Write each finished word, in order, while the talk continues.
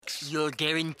your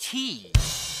guarantee.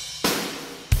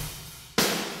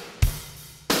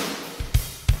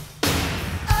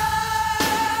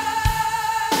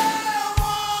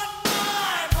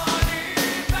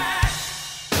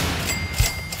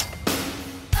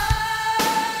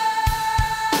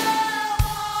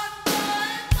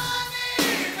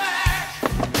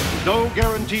 No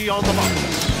guarantee on the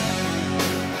box.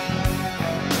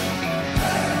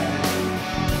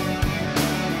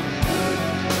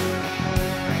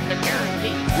 The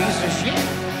guarantee piece of shit.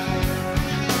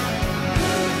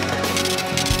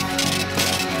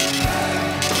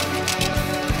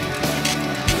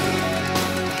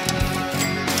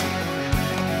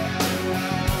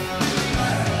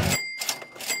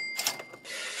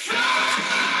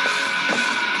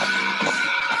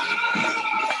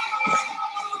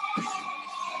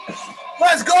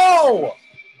 Let's go!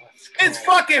 It's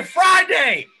fucking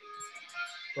Friday!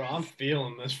 Bro, I'm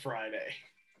feeling this Friday.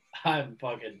 I'm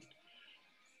fucking...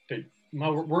 My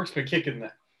work's been kicking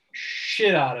the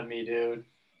shit out of me, dude.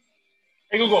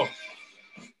 Hey, Google.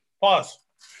 Pause.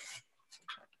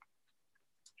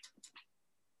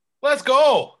 Let's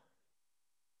go!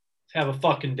 Let's have a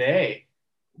fucking day.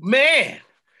 Man,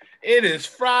 it is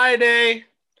Friday.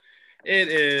 It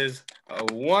is a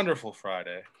wonderful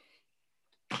Friday.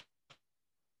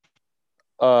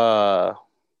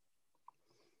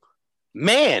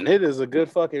 Man, it is a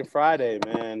good fucking Friday,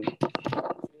 man.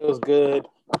 Feels good.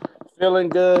 Feeling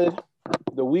good.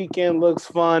 The weekend looks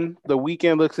fun. The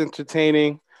weekend looks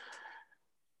entertaining.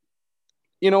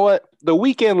 You know what? The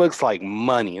weekend looks like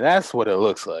money. That's what it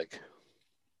looks like.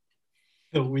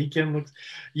 The weekend looks...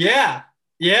 Yeah.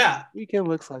 Weekend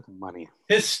looks like money.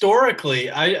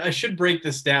 Historically, I should break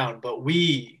this down, but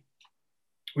we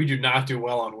do not do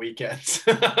well on weekends.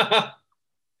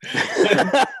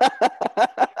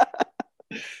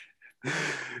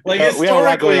 Like we have a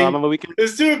lot going on the weekend.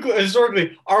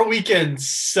 Historically, our weekends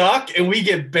suck, and we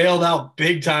get bailed out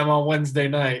big time on Wednesday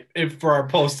night for our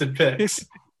posted picks.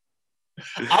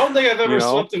 I don't think I've ever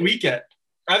swept a weekend.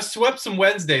 I've swept some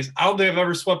Wednesdays. I don't think I've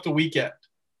ever swept a weekend.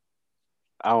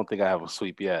 I don't think I have a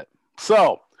sweep yet.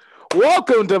 So,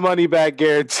 welcome to Money Back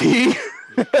Guarantee.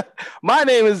 My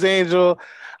name is Angel.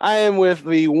 I am with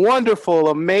the wonderful,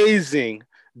 amazing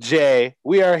Jay.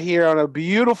 We are here on a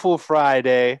beautiful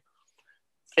Friday.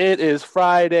 It is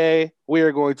Friday. We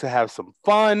are going to have some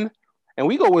fun, and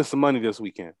we go win some money this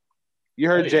weekend. You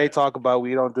heard Jay talk about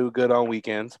we don't do good on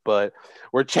weekends, but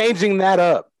we're changing that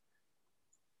up.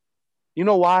 You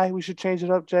know why we should change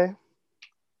it up, Jay?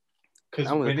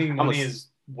 Because winning money is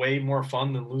way more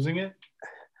fun than losing it?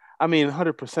 I mean,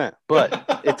 100%.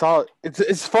 But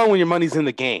it's fun when your money's in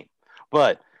the game.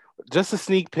 But just a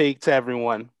sneak peek to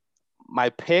everyone. My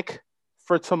pick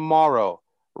for tomorrow,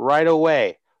 right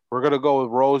away, we're going to go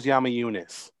with Rose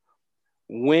Namajunas.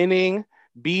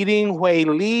 Beating Wei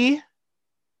Li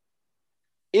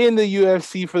in the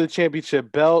UFC for the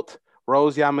championship belt.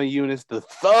 Rose Namajunas, the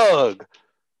thug,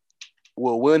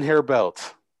 will win her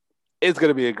belt. It's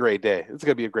going to be a great day. It's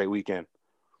going to be a great weekend.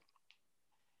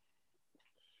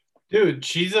 Dude,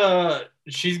 she's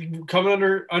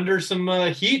coming under some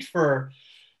heat for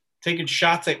taking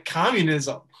shots at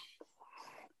communism.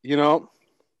 You know,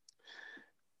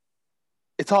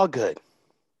 it's all good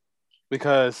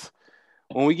because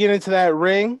when we get into that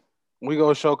ring, we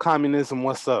go show communism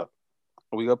what's up.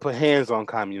 We go put hands on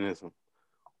communism.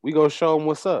 We go show them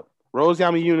what's up. Rose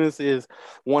Namajunas is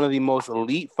one of the most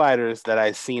elite fighters that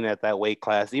I've seen at that weight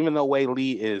class. Even though Wei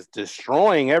Li is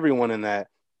destroying everyone in that,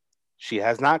 she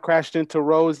has not crashed into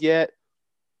Rose yet.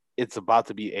 It's about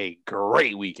to be a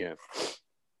great weekend.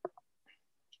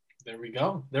 There we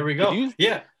go.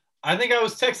 Yeah. I think I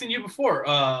was texting you before.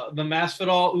 The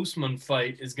Masvidal-Usman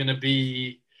fight is going to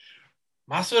be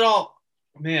Masvidal.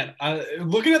 Man,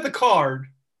 looking at the card,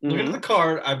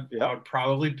 I would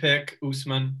probably pick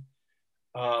Usman.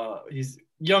 He's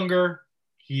younger.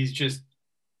 He's just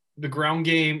the ground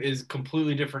game is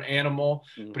completely different animal,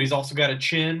 but he's also got a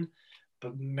chin.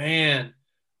 But man,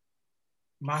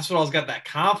 Masvidal's got that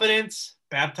confidence,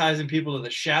 baptizing people to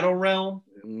the shadow realm.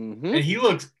 And he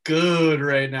looks good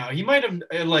right now. He might have,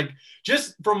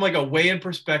 just from a weigh-in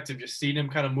perspective, just seeing him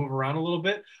kind of move around a little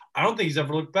bit, I don't think he's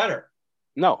ever looked better.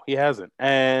 No, he hasn't.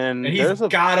 And he's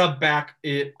got to back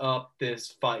it up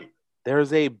this fight.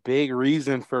 There's a big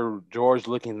reason for George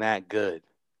looking that good.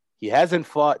 He hasn't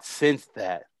fought since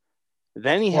that.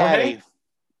 Then he had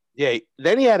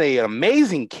an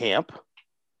amazing camp.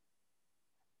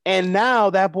 And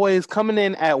now that boy is coming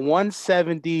in at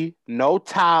 170, no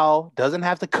towel, doesn't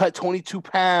have to cut 22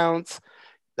 pounds.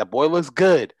 That boy looks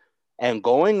good. And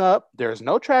going up, there's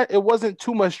no trash. It wasn't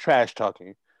too much trash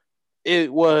talking.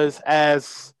 It was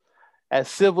as as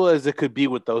civil as it could be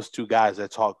with those two guys that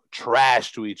talk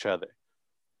trash to each other.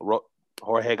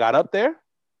 Jorge got up there,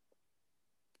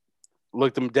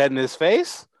 looked him dead in his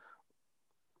face.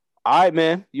 All right,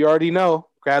 man, you already know.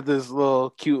 Grabbed this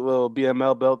cute little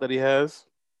BML belt that he has,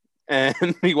 and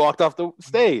he walked off the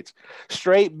stage.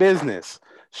 Straight business,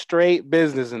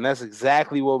 and that's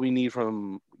exactly what we need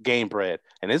from Gamebred.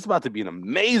 And it's about to be an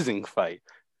amazing fight.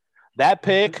 That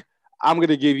pick, I'm going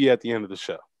to give you at the end of the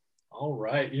show. All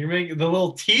right. You're making the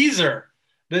little teaser.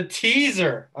 The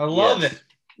teaser. I love it.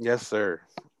 Yes, sir.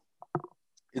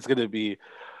 It's going to be.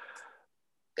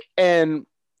 And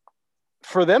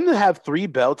for them to have 3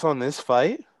 belts on this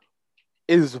fight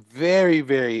is very,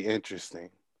 very interesting.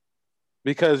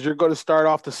 Because you're going to start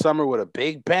off the summer with a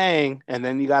big bang, and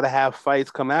then you got to have fights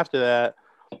come after that.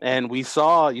 And we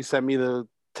saw, you sent me the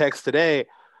text today,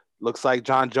 looks like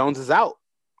Jon Jones is out.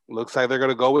 Looks like they're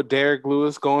going to go with Derek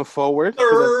Lewis going forward.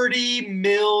 $30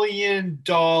 million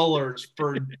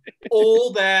for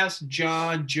old-ass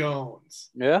Jon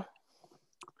Jones. Yeah.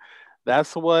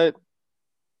 That's what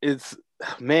it's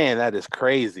 – man, that is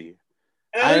crazy.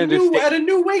 At a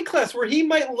new weight class where he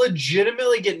might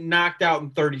legitimately get knocked out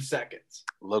in 30 seconds.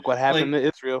 Look what happened to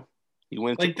Israel. He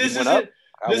went like to,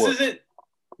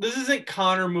 this isn't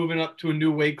Conor moving up to a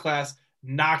new weight class,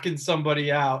 knocking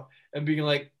somebody out and being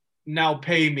like, now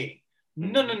pay me.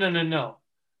 No.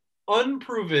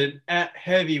 Unproven at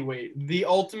heavyweight, the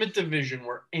ultimate division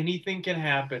where anything can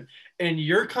happen. And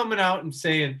you're coming out and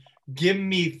saying, give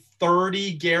me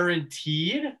 30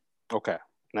 guaranteed. Okay.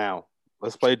 Now,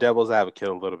 let's play devil's advocate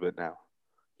a little bit now.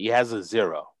 He has a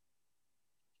 0.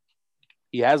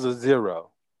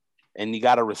 And you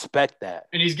got to respect that.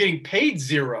 And he's getting paid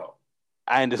 0.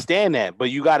 I understand that.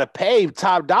 But you got to pay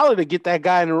top dollar to get that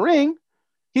guy in the ring.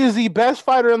 He is the best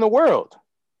fighter in the world.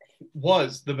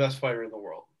 Was the best fighter in the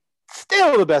world.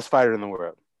 Still the best fighter in the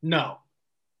world. No.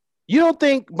 You don't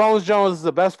think Bones Jones is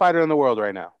the best fighter in the world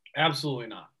right now? Absolutely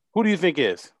not. Who do you think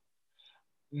is?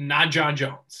 Not Jon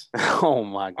Jones. Oh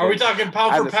my God. Are we talking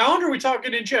pound for pound or are we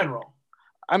talking in general?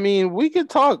 I mean, we could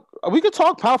talk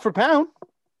pound for pound.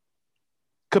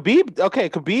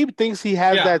 Khabib thinks he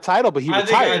has that title, but he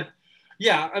retired.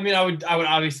 I would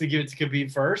obviously give it to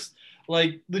Khabib first.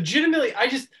 Like, legitimately,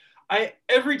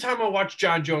 every time I watch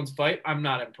Jon Jones fight, I'm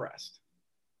not impressed.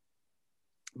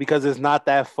 Because it's not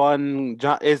that fun.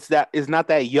 It's not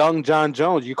that young Jon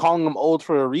Jones. You're calling him old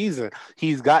for a reason.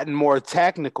 He's gotten more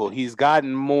technical. He's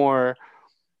gotten more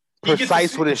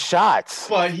precise with his shots.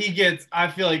 But I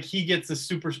feel like he gets the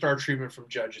superstar treatment from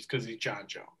judges because he's Jon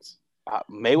Jones.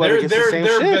 Mayweather gets the same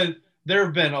shit. There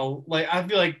have been I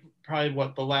feel like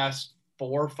probably the last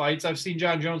 4 fights I've seen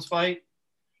Jon Jones fight,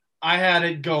 I had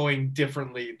it going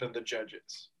differently than the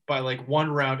judges by like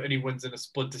 1 round, and he wins in a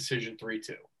split decision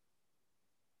 3-2.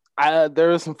 There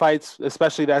were some fights,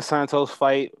 especially that Santos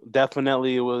fight.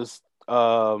 Definitely it was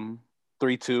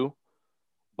 3-2,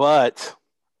 but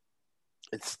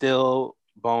it's still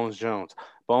Bones Jones.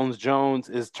 Bones Jones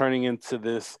is turning into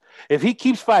this. If he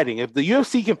keeps fighting, if the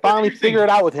UFC can finally figure it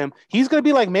out with him, he's going to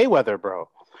be like Mayweather, bro.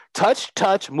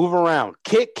 Touch, move around.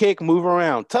 Kick, move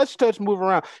around. Touch, move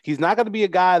around. He's not going to be a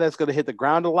guy that's going to hit the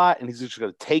ground a lot, and he's just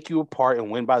going to take you apart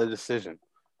and win by the decision.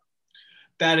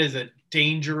 That is a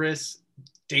dangerous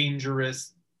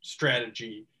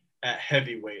strategy at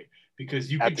heavyweight,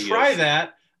 because you can try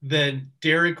that, then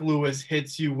Derek Lewis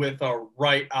hits you with a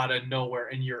right out of nowhere,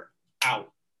 and you're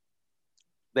out.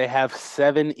 They have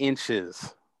 7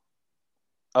 inches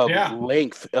of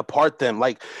length apart them.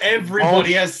 Like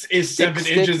everybody is 7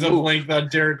 inches of length on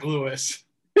Derek Lewis.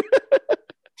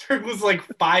 Derek was like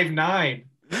 5'9".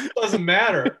 Doesn't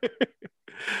matter.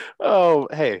 Oh,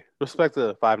 hey, respect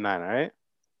to 5'9", all right?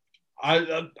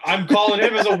 I'm calling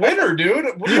him as a winner, dude.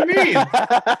 What do you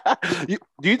mean?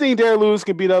 Do you think Derek Lewis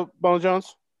can beat up Bones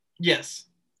Jones? Yes.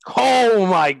 Oh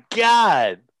my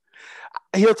God.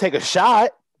 He'll take a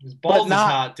shot. His balls is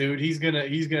hot, dude. He's gonna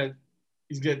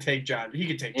take Jon. He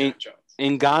can take Jon Jones.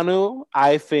 Ngannou,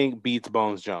 I think, beats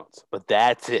Bones Jones, but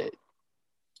that's it.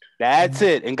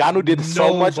 Ngannou did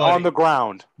so much on the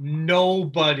ground.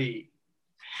 Nobody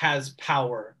has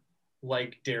power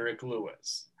like Derek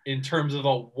Lewis in terms of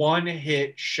a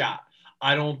one-hit shot.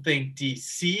 I don't think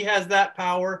DC has that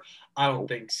power. I don't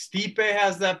think Stipe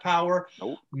has that power.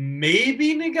 Nope.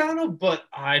 Maybe Ngannou, but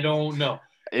I don't know.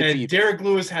 Derek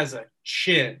Lewis has a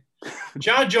chin.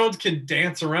 Jon Jones can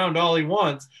dance around all he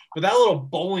wants, but that little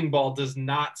bowling ball does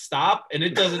not stop, and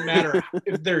it doesn't matter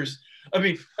if there's –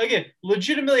 again,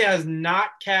 legitimately has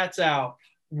knocked cats out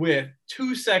with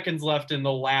 2 seconds left in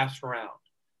the last round.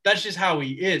 That's just how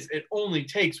he is. It only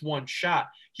takes one shot.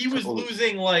 He was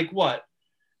losing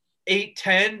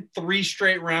 8-10, 3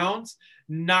 straight rounds,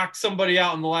 knock somebody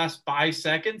out in the last 5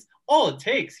 seconds. All it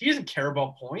takes. He doesn't care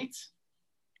about points.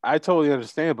 I totally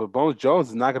understand, but Bones Jones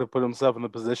is not going to put himself in the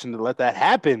position to let that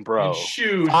happen, bro. And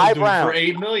shoot, 5 he'll do rounds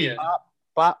it for $8 million.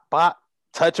 Bop,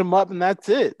 touch him up, and that's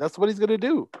it. That's what he's going to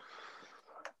do.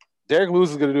 Derek Lewis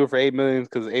is going to do it for $8 million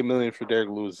because $8 million for Derek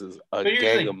Lewis is a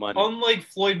gang of money. Unlike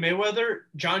Floyd Mayweather,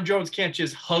 Jon Jones can't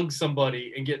just hug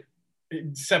somebody and get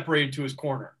separated to his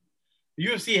corner. The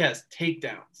UFC has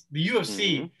takedowns. The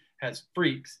UFC has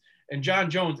freaks. And Jon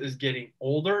Jones is getting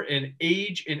older, and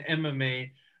age in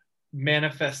MMA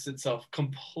manifests itself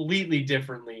completely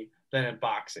differently than in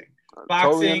boxing.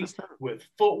 Boxing, with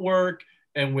footwork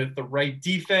and with the right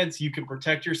defense, you can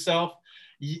protect yourself.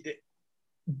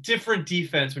 Different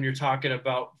defense when you're talking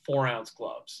about 4-ounce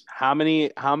gloves. How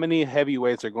many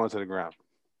heavyweights are going to the ground?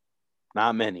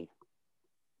 Not many.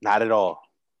 Not at all.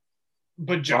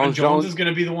 But Jon Jones is going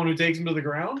to be the one who takes him to the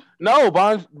ground? No,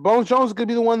 Bones Jones is going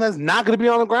to be the one that's not going to be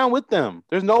on the ground with them.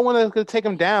 There's no one that's going to take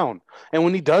him down. And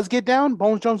when he does get down,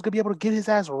 Bones Jones is going to be able to get his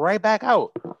ass right back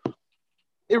out.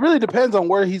 It really depends on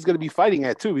where he's going to be fighting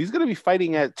at, too. He's going to be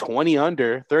fighting at 20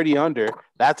 under, 30 under.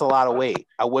 That's a lot of weight.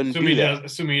 I wouldn't do that.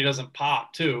 Assuming he doesn't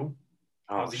pop, too.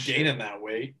 How's he gaining that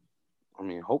weight? I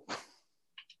mean, hope.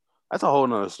 That's a whole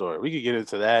nother story. We could get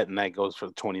into that, and that goes for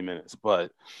 20 minutes.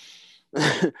 But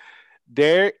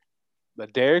Derek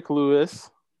Lewis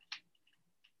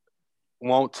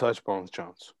won't touch Bones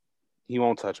Jones. He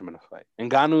won't touch him in a fight.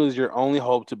 Ngannou is your only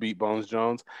hope to beat Bones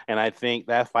Jones, and I think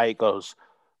that fight goes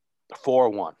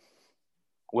 4-1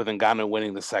 with Ngannou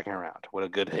winning the second round with a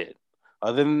good hit.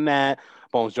 Other than that,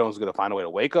 Bones Jones is going to find a way to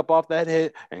wake up off that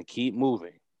hit and keep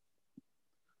moving.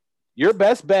 Your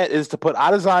best bet is to put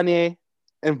Adesanya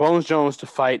and Bones Jones to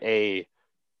fight a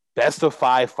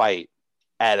best-of-5 fight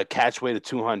at a catch weight of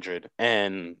 200,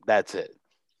 and that's it.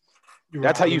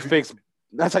 That's how you fix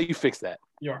that.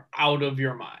 You're out of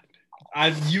your mind.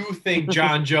 You think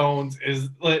Jon Jones is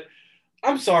like?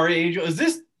 I'm sorry, Angel. Is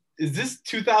this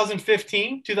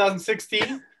 2015,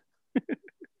 2016?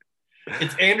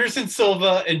 It's Anderson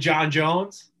Silva and Jon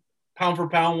Jones, pound for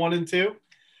pound, 1 and 2.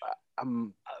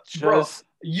 I'm just. Bro,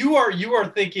 you are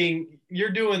thinking, you're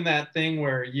doing that thing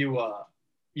where you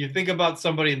think about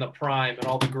somebody in the prime and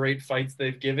all the great fights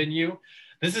they've given you.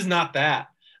 This is not that.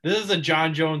 This is a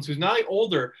Jon Jones who's not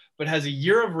older, but has a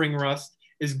year of ring rust,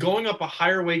 is going up a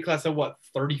higher weight class at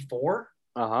 34?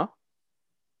 Uh-huh.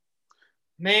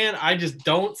 Man, I just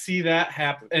don't see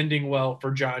that ending well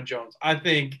for Jon Jones. I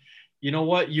think, you know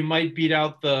what? You might beat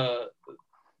out the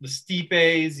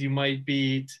Stipes. You might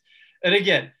beat, and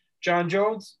again, Jon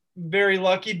Jones, very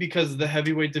lucky because the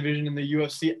heavyweight division in the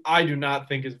UFC, I do not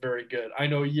think is very good. I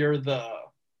know you're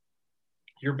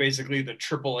basically the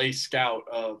AAA scout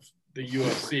of the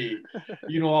UFC.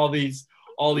 You know, all these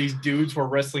dudes who are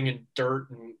wrestling in dirt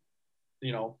and,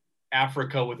 you know,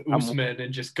 Africa with Usman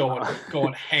and just going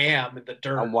ham in the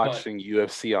dirt. I'm watching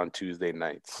UFC on Tuesday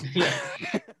nights. Yeah.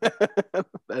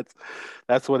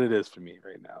 That's what it is for me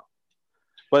right now.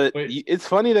 But it's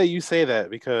funny that you say that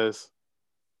because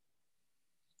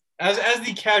as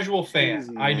the casual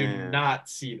fan, I do not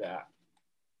see that.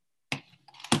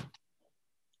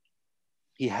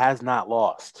 He has not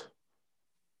lost.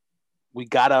 We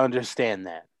got to understand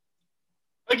that.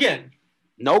 Again,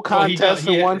 no contest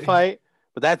in one fight,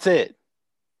 but that's it.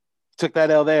 Took that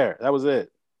L there. That was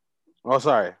it. Oh,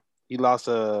 sorry. He lost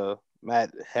to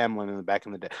Matt Hamlin back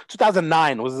in the day.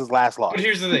 2009 was his last loss. But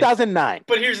here's the thing. 2009.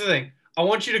 But here's the thing. I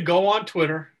want you to go on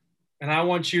Twitter, and I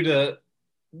want you to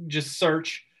just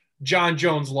search Jon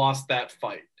Jones lost that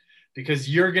fight, because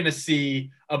you're going to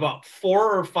see about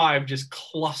 4 or 5 just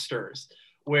clusters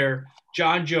where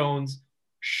Jon Jones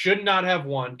should not have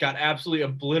won, got absolutely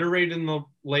obliterated in the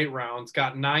late rounds,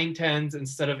 got 9-10s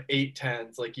instead of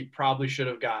 8-10s like he probably should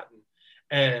have gotten,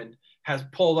 and has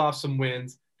pulled off some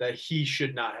wins that he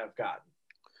should not have gotten.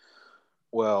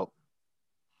 Well,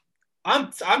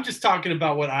 I'm just talking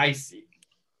about what I see.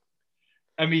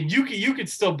 I mean, you could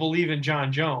still believe in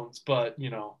Jon Jones, but,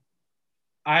 you know,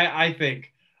 I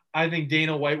think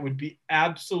Dana White would be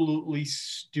absolutely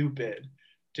stupid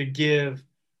to give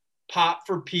pop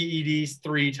for PEDs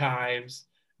 3 times,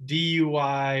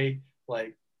 DUI,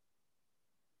 like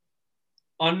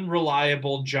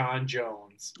unreliable Jon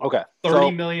Jones. Okay.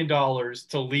 $30 million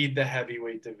to lead the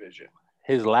heavyweight division.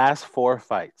 His last 4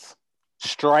 fights,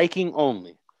 striking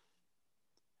only.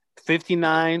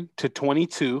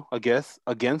 59-22 against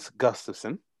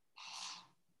Gustafsson.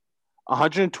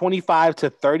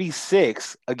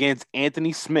 125-36 against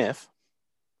Anthony Smith.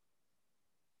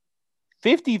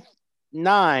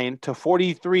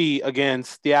 59-43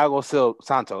 against Thiago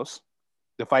Santos.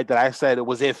 the fight that I said it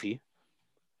was iffy.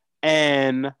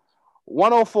 And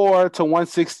 104 to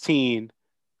 116,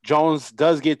 Jones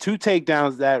does get 2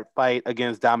 takedowns that fight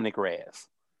against Dominic Reyes.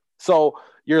 So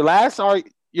your last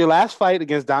fight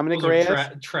against Dominic Reyes,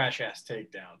 trash ass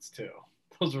takedowns too.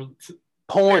 Those were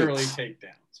points,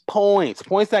 takedowns,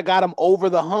 points that got him over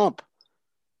the hump.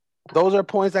 Those are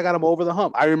points that got him over the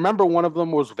hump. I remember one of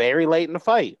them was very late in the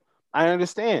fight. I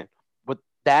understand, but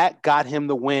that got him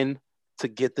the win to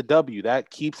get the W. That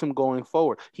keeps him going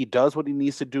forward. He does what he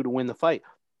needs to do to win the fight.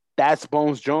 That's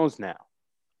Bones Jones now.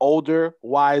 Older,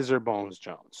 wiser Bones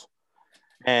Jones.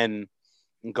 And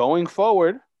going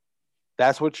forward,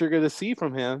 that's what you're going to see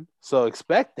from him. So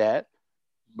expect that.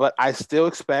 But I still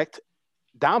expect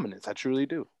dominance. I truly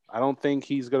do. I don't think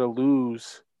he's going to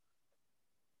lose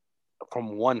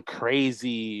from one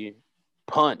crazy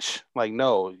punch. Like,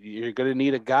 no, you're going to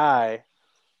need a guy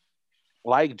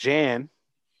like Jan.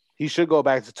 He should go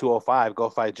back to 205, go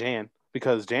fight Jan,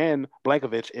 because Jan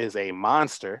Blankovic is a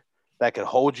monster that could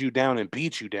hold you down and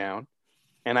beat you down.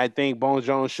 And I think Bones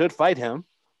Jones should fight him,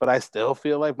 but I still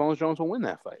feel like Bones Jones will win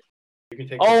that fight.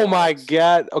 Oh my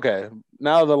God. Okay.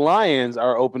 Now the Lions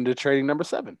are open to trading number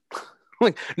 7.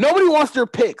 Like, nobody wants their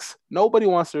picks. Nobody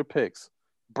wants their picks.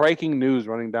 Breaking news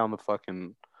running down the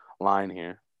fucking line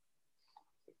here.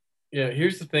 Yeah,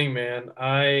 here's the thing, man.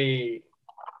 I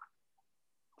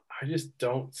just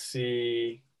don't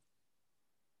see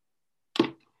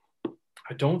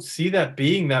that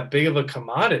being that big of a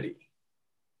commodity.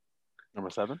 Number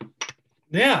 7?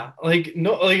 Yeah, like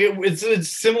no, like it's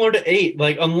similar to 8.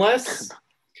 Like, unless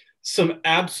some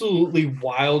absolutely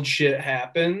wild shit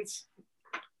happens,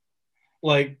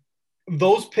 like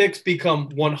those picks become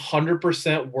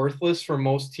 100% worthless for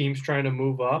most teams trying to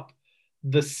move up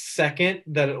the second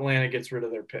that Atlanta gets rid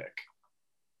of their pick.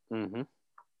 Mm-hmm.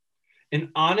 And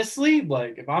honestly,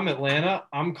 like if I'm Atlanta,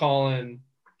 I'm calling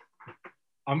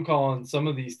some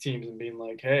of these teams and being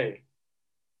like, hey,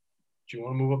 do you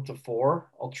want to move up to 4?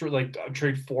 I'll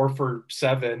trade 4 for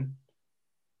 7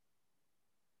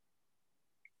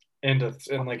 and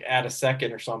like add a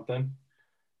second or something.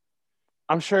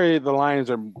 I'm sure the Lions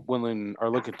are looking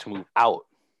to move out.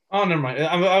 Oh, never mind.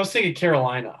 I was thinking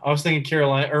Carolina.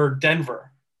 Or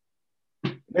Denver.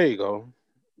 There you go.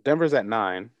 Denver's at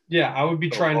 9. Yeah, I would be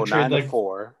trying to trade like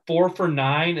 4 for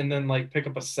 9 and then like pick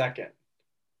up a second.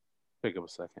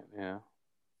 Yeah.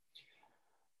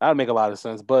 That would make a lot of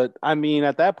sense. But, I mean,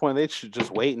 at that point, they should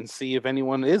just wait and see if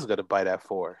anyone is going to bite at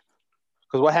 4.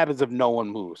 Because what happens if no one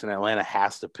moves and Atlanta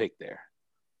has to pick there?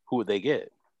 Who would they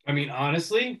get? I mean,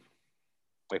 honestly,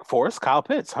 like Forrest, Kyle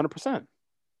Pitts, 100%.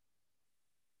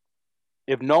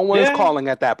 If no one is calling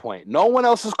at that point, no one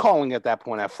else is calling at that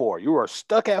point at 4. You are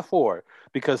stuck at 4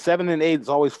 because 7 and 8 is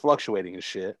always fluctuating and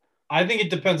shit. I think it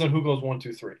depends on who goes 1,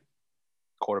 2, 3.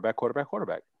 Quarterback.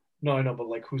 No, I know, but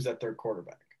like who's that third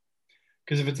quarterback?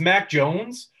 Because if it's Mac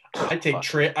Jones, I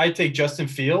take Justin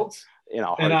Fields,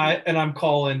 and I'm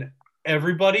calling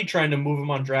everybody trying to move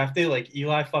him on draft day like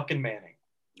Eli fucking Manning.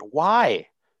 Why?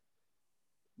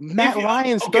 Matt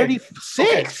Ryan's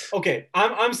 36. Okay.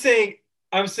 I'm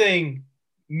saying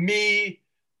me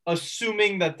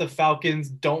assuming that the Falcons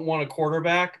don't want a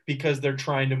quarterback because they're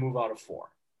trying to move out of 4.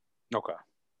 Okay.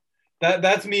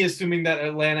 That's me assuming that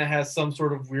Atlanta has some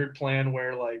sort of weird plan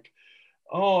where like,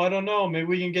 oh, I don't know, maybe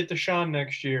we can get Deshaun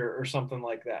next year or something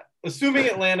like that. Assuming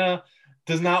Atlanta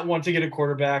does not want to get a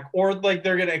quarterback or like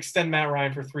they're going to extend Matt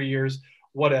Ryan for 3 years,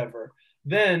 whatever.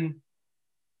 Then,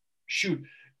 shoot,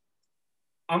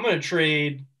 I'm going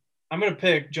to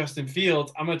pick Justin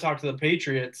Fields. I'm going to talk to the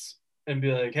Patriots and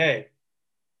be like, hey,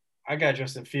 I got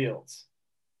Justin Fields.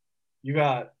 You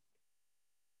got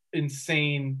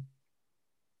insane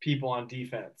people on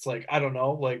defense. Like, I don't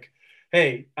know. Like,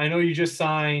 hey, I know you just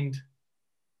signed,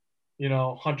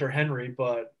 Hunter Henry,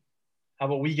 but how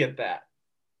about we get that?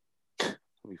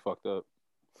 We fucked up.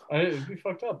 It'd be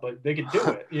fucked up, but they could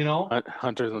do it,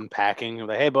 Hunter's unpacking.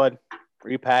 Like, hey, bud,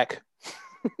 repack.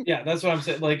 Yeah, that's what I'm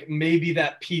saying. Like, maybe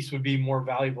that piece would be more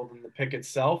valuable than the pick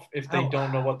itself if they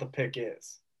don't know what the pick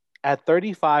is. At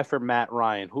 35 for Matt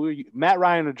Ryan, who are you? Matt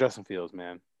Ryan or Justin Fields,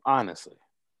 man? Honestly.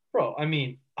 Bro, I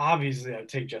mean, obviously I'd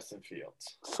take Justin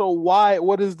Fields. So why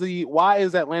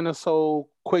is Atlanta so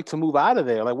quick to move out of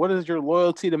there? Like, what is your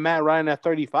loyalty to Matt Ryan at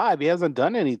 35? He hasn't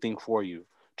done anything for you.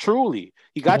 Truly.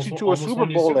 He got you to a Super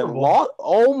Bowl and lost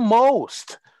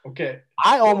almost. Okay.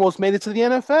 I almost made it to the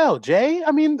NFL, Jay.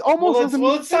 I mean, almost.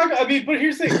 Let's talk. I mean, but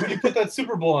here's the thing: when you put that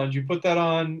Super Bowl on, do you put that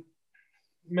on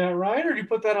Matt Ryan or do you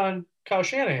put that on Kyle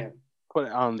Shanahan? Put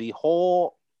it on the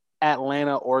whole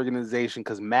Atlanta organization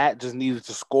because Matt just needed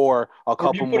to score a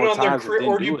couple more times.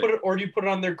 Or do you put it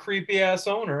on their creepy ass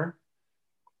owner,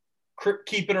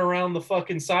 keeping around the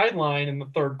fucking sideline in the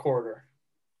third quarter.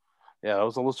 Yeah, that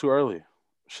was a little too early.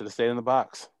 Should have stayed in the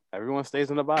box. Everyone stays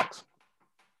in the box.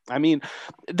 I mean,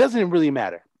 it doesn't really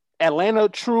matter. Atlanta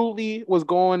truly was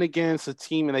going against a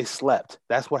team and they slept.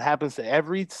 That's what happens to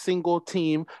every single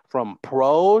team, from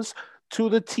pros to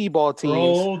the T-ball teams.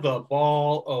 Throw the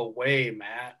ball away,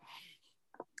 Matt.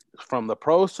 From the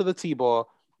pros to the T-ball,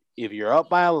 if you're up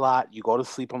by a lot, you go to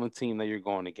sleep on the team that you're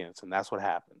going against, and that's what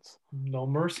happens. No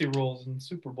mercy rules in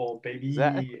Super Bowl, baby.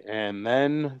 Exactly. And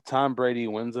then Tom Brady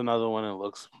wins another one and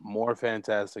looks more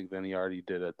fantastic than he already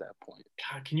did at that point.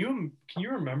 God, can you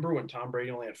remember when Tom Brady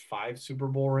only had 5 Super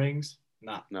Bowl rings?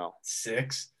 No.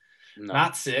 6. No.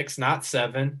 Not 6, not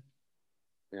 7.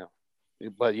 Yeah.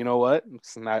 But you know what?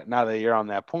 It's not, now that you're on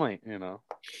that point,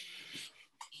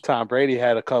 Tom Brady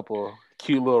had a couple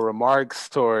cute little remarks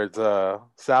towards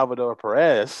Salvador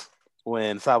Perez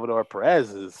when Salvador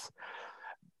Perez is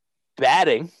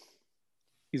batting.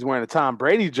 He's wearing a Tom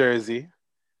Brady jersey,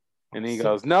 and he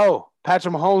goes, "No,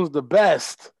 Patrick Mahomes the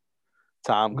best."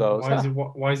 Tom goes,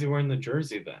 Why is he wearing the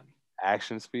jersey then?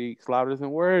 "Action speaks louder than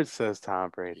words," says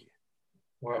Tom Brady.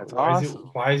 That's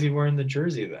awesome. Why is he wearing the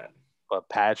jersey then? But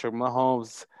Patrick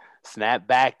Mahomes snapped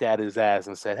back at his ass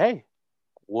and said, "Hey,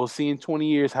 we'll see in 20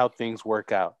 years how things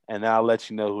work out, and then I'll let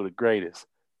you know who the greatest."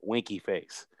 Winky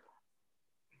face.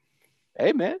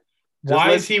 Hey, man.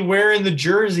 Why is he wearing the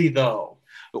jersey, though?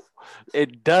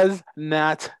 It does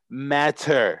not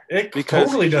matter. It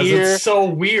totally does. It's so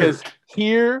weird.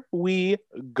 Here we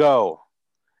go.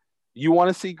 You want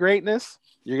to see greatness?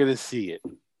 You're going to see it.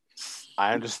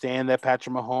 I understand that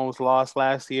Patrick Mahomes lost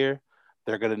last year.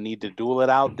 They're going to need to duel it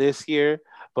out this year.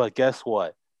 But guess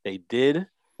what? They did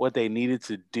what they needed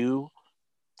to do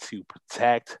to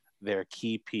protect their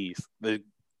key piece. The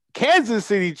Kansas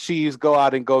City Chiefs go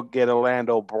out and go get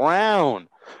Orlando Brown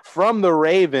from the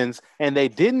Ravens, and they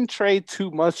didn't trade too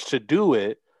much to do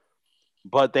it,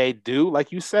 but they do,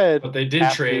 like you said. But they did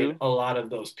trade a lot of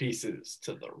those pieces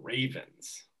to the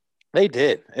Ravens. They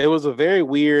did. It was a very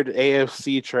weird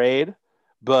AFC trade,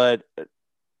 but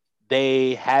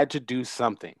they had to do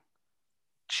something.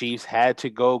 Chiefs had to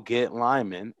go get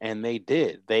linemen, and they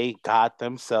did. They got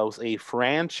themselves a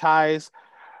franchise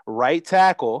right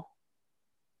tackle,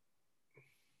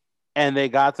 and they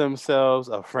got themselves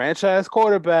a franchise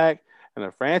quarterback and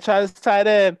a franchise tight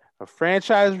end, a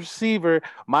franchise receiver.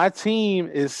 My team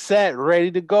is set,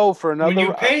 ready to go for another. When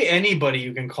you pay anybody,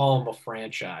 you can call them a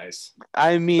franchise.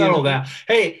 I mean, settle down.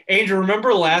 Hey, Angel,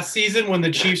 remember last season when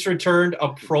the Chiefs returned a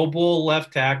Pro Bowl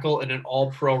left tackle and an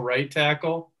All-Pro right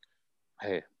tackle?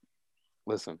 Hey,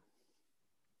 listen.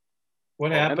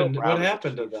 What happened? What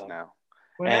happened to them? Now.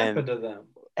 What happened to them?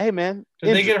 Hey, man.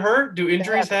 Did they get hurt? Do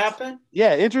injuries happen?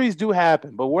 Yeah, injuries do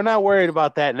happen, but we're not worried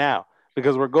about that now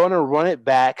because we're going to run it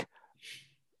back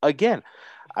again.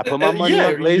 I put my money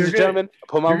on, ladies and gentlemen,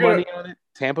 money on it.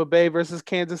 Tampa Bay versus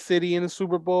Kansas City in the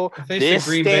Super Bowl. This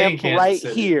stamp right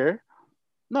here.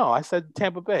 No, I said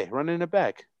Tampa Bay, running it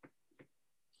back.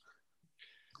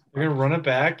 You're going to run it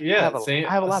back? Yeah, I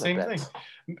have a lot of bets.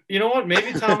 Thing. You know what?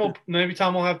 Maybe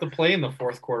Tom will have to play in the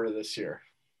fourth quarter this year.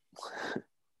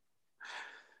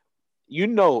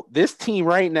 This team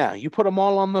right now, you put them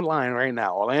all on the line right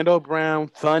now. Orlando Brown,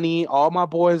 Thunny, all my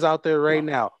boys out there right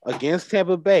now against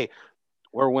Tampa Bay.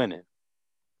 We're winning.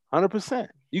 100%.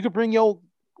 You could bring your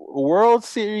World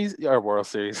Series, your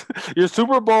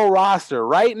Super Bowl roster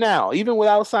right now, even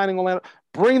without signing Orlando.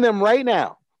 Bring them right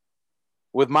now.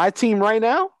 With my team right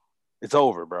now, it's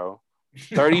over, bro.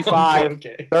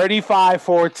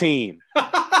 35-14.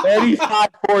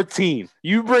 35-14.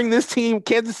 You bring this team,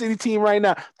 Kansas City team right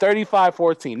now,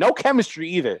 35-14. No chemistry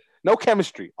either. No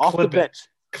chemistry. Off the bench.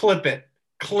 Clip it.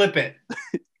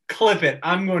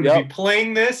 I'm going to be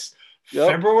playing this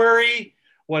February.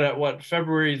 What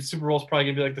February? The Super Bowl is probably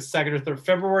going to be like the 2nd or 3rd.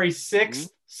 February 6th,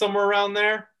 somewhere around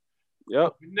there.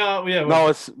 Yep. No,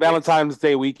 it's Valentine's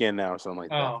Day weekend now or something like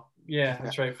that. Oh, yeah,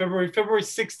 that's right. February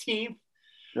 16th.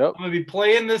 Yep. I'm going to be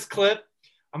playing this clip.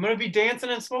 I'm going to be dancing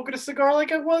and smoking a cigar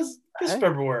like I was this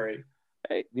February.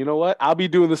 Hey, you know what? I'll be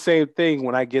doing the same thing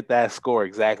when I get that score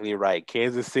exactly right.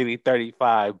 Kansas City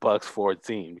 35, Bucks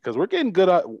 14. Because we're getting good.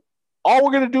 All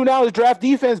we're going to do now is draft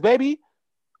defense, baby.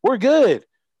 We're good.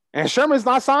 And Sherman's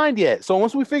not signed yet. So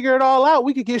once we figure it all out,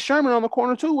 we could get Sherman on the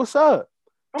corner too. What's up?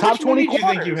 How much money do you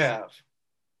think you have?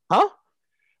 Huh?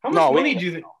 How much money do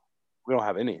you think? We don't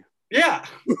have any. Yeah.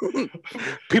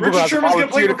 Richard Sherman's going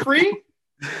to play for free?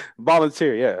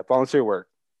 Volunteer work.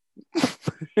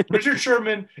 Richard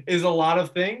Sherman is a lot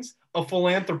of things. A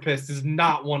philanthropist is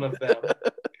not one of them.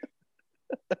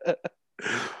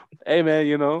 Hey,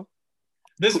 man,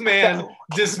 this man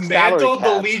dismantled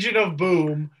the Legion of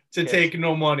Boom to take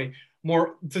no money,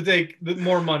 more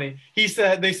money. They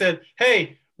said,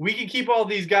 hey, we can keep all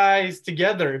these guys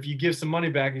together if you give some money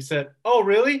back. He said, oh,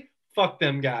 really? Fuck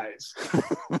them guys.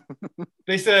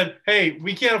 They said, hey,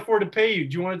 we can't afford to pay you.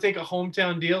 Do you want to take a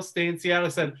hometown deal? Stay in Seattle? I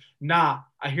said, nah,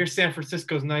 I hear San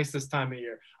Francisco's nice this time of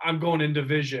year. I'm going in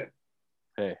division.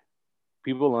 Hey,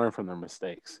 people learn from their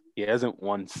mistakes. He hasn't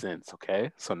won since,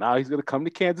 okay? So now he's going to come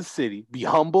to Kansas City, be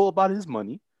humble about his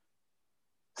money,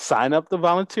 sign up the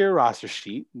volunteer roster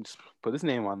sheet, and just put his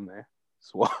name on there.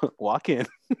 Just walk in.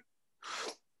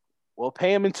 We'll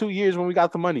pay him in 2 years when we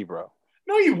got the money, bro.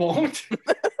 No, you won't.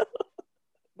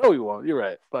 No, we won't. You're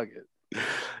right. Fuck it.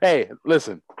 Hey,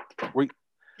 listen.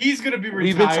 He's going to be retired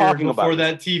we've been talking before about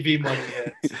that TV money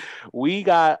hits. We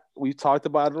talked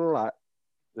about it a lot.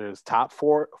 There's top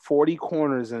 40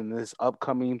 corners in this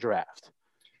upcoming draft.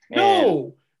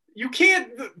 No, you can't.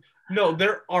 No,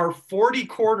 there are 40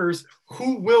 corners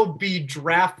who will be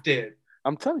drafted.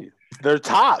 I'm telling you. They're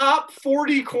top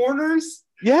 40 corners?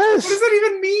 Yes. What does that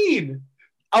even mean?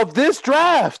 Of this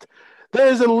draft.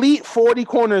 There's elite 40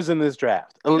 corners in this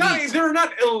draft. No, there are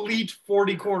not elite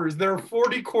 40 corners. There are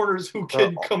 40 corners who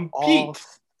can compete.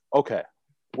 Okay.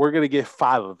 We're going to get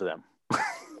 5 of them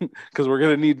because we're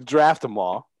going to need to draft them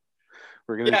all.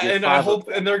 We're going to get and 5 I hope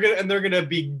and they're going to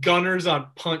be gunners on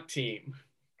punt team.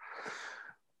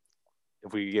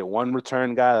 If we could get one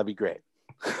return guy, that'd be great.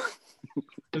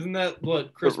 Isn't that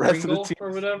what Chris Pringle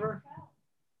or whatever?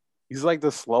 He's like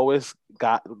the slowest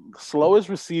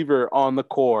receiver on the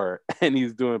core, and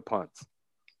he's doing punts.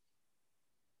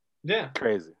 Yeah.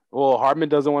 Crazy. Well, Hardman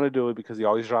doesn't want to do it because he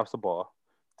always drops the ball.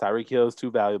 Tyreek Hill is too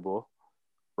valuable.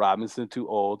 Robinson too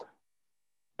old.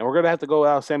 And we're going to have to go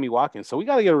out Sammy Watkins. So we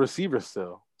got to get a receiver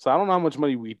still. So I don't know how much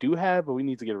money we do have, but we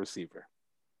need to get a receiver.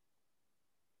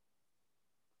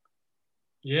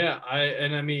 Yeah,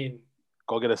 I mean,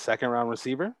 go get a second-round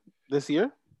receiver this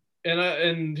year.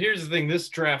 And here's the thing: this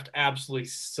draft absolutely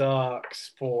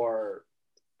sucks for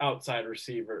outside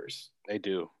receivers. They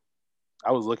do.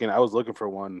 I was looking for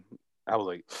one. I was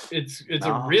like, it's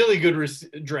a really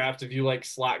good draft if you like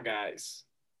slot guys.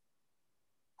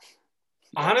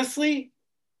 Honestly,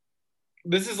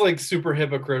 this is like super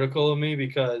hypocritical of me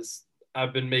because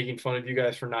I've been making fun of you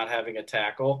guys for not having a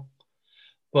tackle.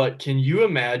 But can you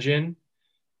imagine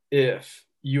if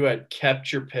you had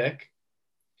kept your pick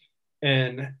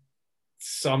and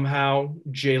somehow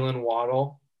Jalen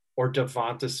Waddle or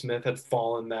Devonta Smith had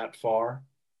fallen that far?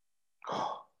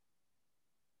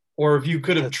 Or if you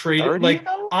could have traded, like,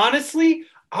 honestly,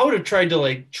 I would have tried to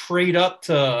like trade up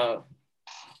a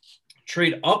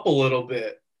little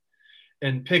bit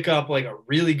and pick up like a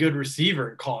really good receiver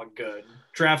and call it good.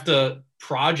 Draft a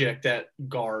project at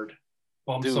guard,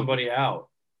 bump somebody out.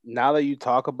 Now that you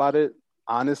talk about it,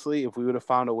 honestly, if we would have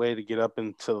found a way to get up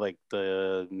into like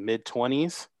the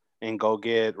mid-20s and go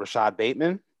get Rashad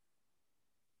Bateman,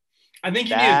 I think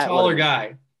you need a taller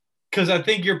guy because I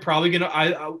think you're probably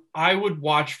gonna. I would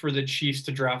watch for the Chiefs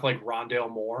to draft like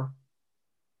Rondale Moore.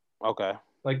 Okay,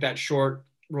 like that short,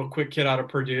 real quick kid out of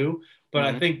Purdue. But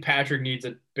I think Patrick needs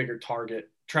a bigger target.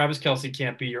 Travis Kelce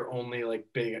can't be your only like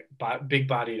big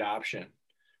bodied option,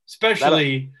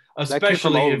 especially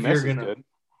if you're gonna. Good.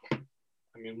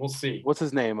 I mean, we'll see. What's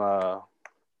his name?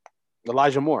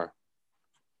 Elijah Moore.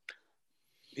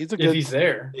 He's a good. If he's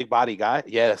there, big body guy.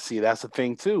 Yeah. See, that's the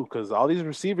thing too, because all these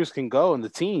receivers can go in the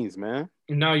teens, man.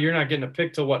 No, you're not getting a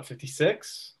pick till what?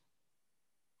 56.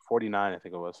 49, I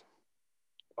think it was.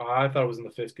 I thought it was in the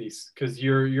 50s because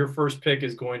your first pick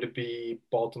is going to be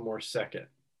Baltimore's second.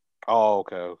 Oh,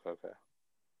 okay.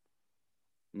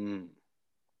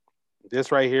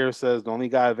 This right here says the only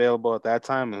guy available at that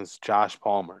time is Josh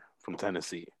Palmer from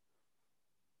Tennessee.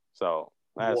 So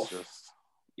that's just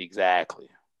exactly.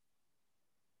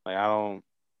 Like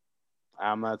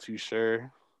I'm not too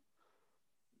sure.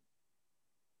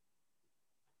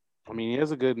 I mean, he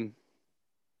has a good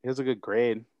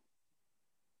grade.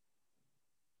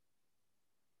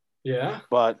 Yeah.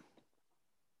 But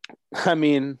I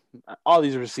mean, all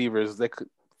these receivers, they could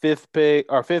fifth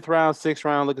round, sixth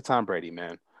round, look at Tom Brady,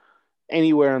 man.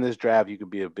 Anywhere in this draft you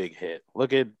could be a big hit.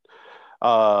 Look at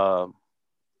I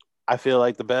feel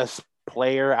like the best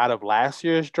player out of last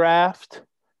year's draft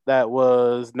that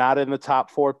was not in the top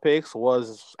 4 picks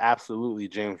was absolutely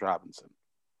James Robinson,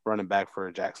 running back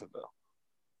for Jacksonville.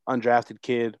 Undrafted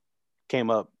kid,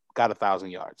 came up, got 1,000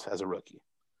 yards as a rookie.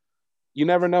 You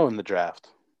never know in the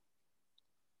draft.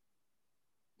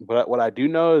 But what I do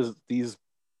know is these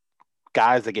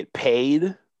guys that get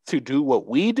paid to do what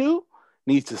we do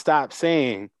need to stop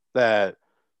saying that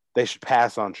they should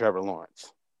pass on Trevor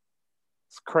Lawrence.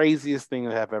 It's the craziest thing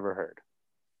that I've ever heard.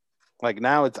 Like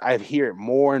now I hear it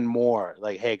more and more.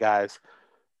 Like, hey guys,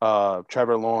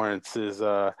 Trevor Lawrence is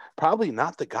probably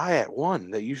not the guy at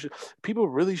one that you should. People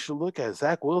really should look at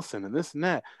Zach Wilson and this and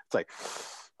that. It's like,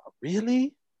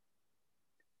 really?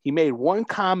 He made one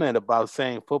comment about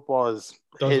saying football is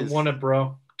Doesn't his. want it,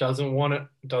 bro. Doesn't want it.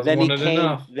 Doesn't want it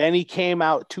enough. Then he came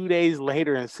out 2 days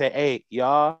later and said, "Hey,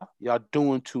 y'all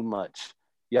doing too much.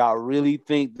 Y'all really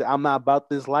think that I'm not about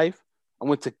this life? I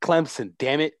went to Clemson,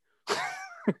 damn it."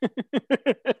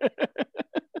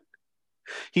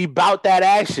 He bout that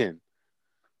action.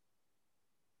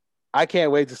 I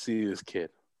can't wait to see this kid.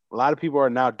 A lot of people are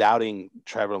now doubting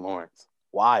Trevor Lawrence.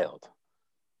 Wild.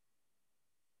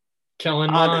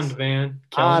 Kellen Mond, man.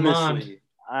 Kellen Mond.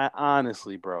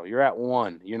 Honestly, bro, you're at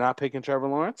 1. You're not picking Trevor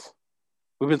Lawrence?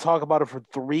 We've been talking about it for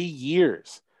 3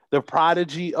 years. The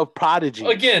prodigy of prodigy.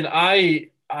 Again, I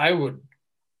would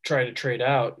try to trade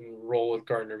out and roll with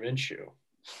Gardner Minshew.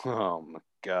 Oh, my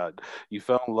God. You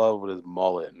fell in love with his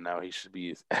mullet, and now he should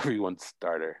be everyone's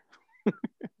starter.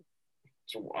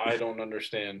 So I don't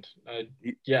understand.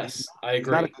 Yes, I agree.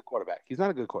 He's not a good quarterback. He's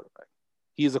not a good quarterback.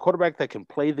 He is a quarterback that can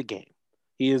play the game.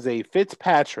 He is a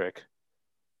Fitzpatrick.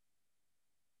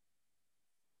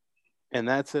 And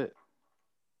that's it.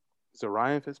 It's a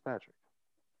Ryan Fitzpatrick.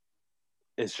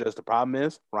 It's just the problem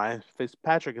is Ryan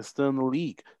Fitzpatrick is still in the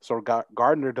league. So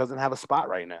Gardner doesn't have a spot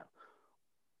right now.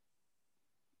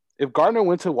 If Gardner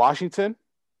went to Washington,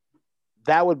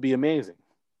 that would be amazing.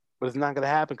 But it's not going to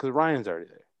happen because Ryan's already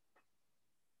there.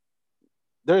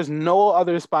 There's no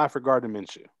other spot for Gardner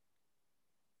Minshew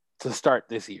to start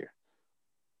this year.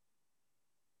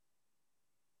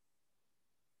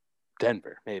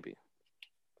 Denver, maybe.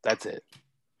 That's it.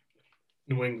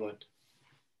 New England.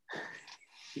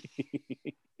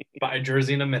 Buy a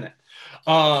jersey in a minute.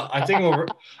 I take him over.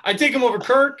 I take him over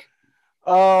Kirk.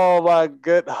 Oh my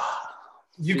goodness.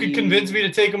 You could convince me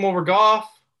to take him over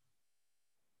Goff.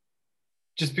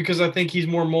 Just because I think he's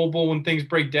more mobile when things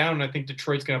break down, and I think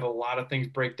Detroit's gonna have a lot of things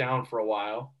break down for a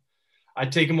while.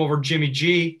 I'd take him over Jimmy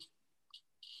G.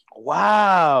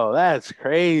 Wow, that's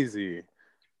crazy.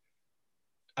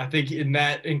 I think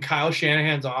in Kyle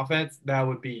Shanahan's offense, that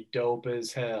would be dope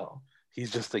as hell.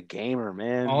 He's just a gamer,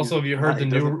 man. Also, have you heard the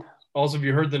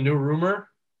new rumor?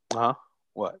 Huh?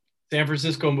 What? San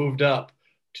Francisco moved up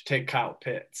to take Kyle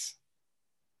Pitts.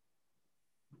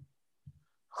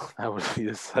 That would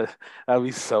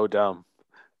be so dumb.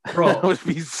 Bro, that would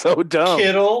be so dumb.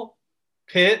 Kittle,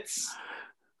 Pitts,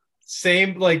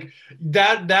 same like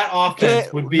that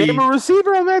offense would be. Name a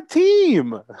receiver on that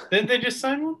team. Didn't they just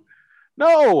sign one?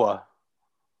 No.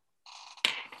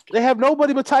 They have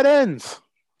nobody but tight ends.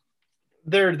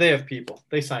 They have people.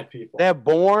 They sign people. They have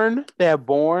Bourne,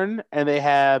 and they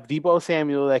have Deebo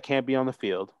Samuel that can't be on the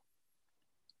field.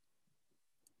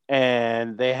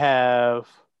 And they have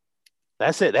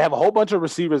that's it. They have a whole bunch of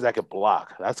receivers that could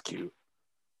block. That's cute.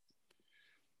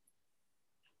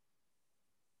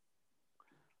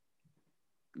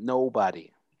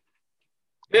 Nobody.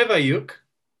 They have Ayuk.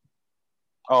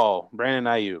 Oh,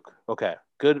 Brandon Ayuk. Okay.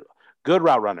 Good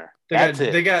route runner. That's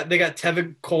it. They got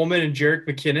Tevin Coleman and Jerick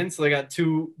McKinnon, so they got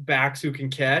 2 backs who can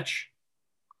catch.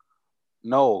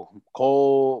 No,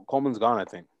 Coleman's gone, I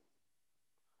think.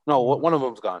 No, one of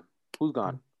them's gone. Who's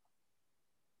gone?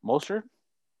 Mostert?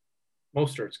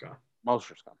 Mostert's gone.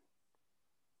 Mostert's gone.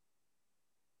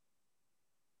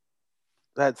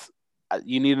 That's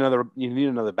you need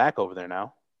another back over there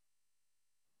now.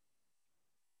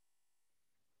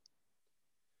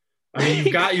 I mean,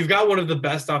 you've got one of the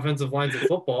best offensive lines in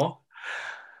football.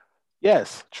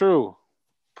 Yes, true.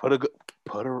 Put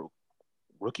a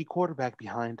rookie quarterback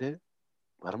behind it.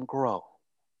 Let him grow,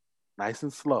 nice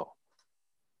and slow.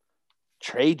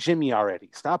 Trade Jimmy already.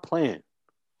 Stop playing.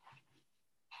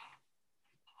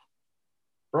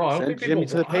 Bro, I don't Send think Jimmy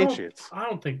to the Patriots. I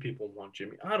don't think people want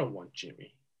Jimmy. I don't want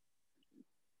Jimmy.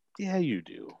 Yeah, you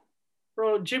do.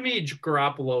 Bro, Jimmy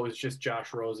Garoppolo is just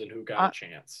Josh Rosen who got a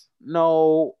chance.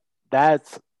 No,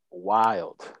 that's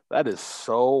wild. That is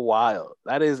so wild.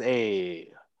 That is a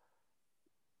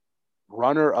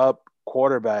runner-up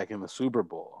quarterback in the Super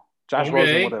Bowl. Josh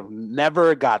Rosen would have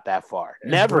never got that far.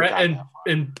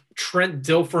 And Trent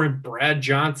Dilfer and Brad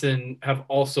Johnson have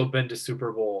also been to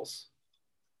Super Bowls.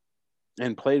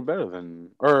 And played better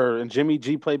and Jimmy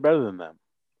G played better than them.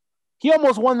 He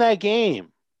almost won that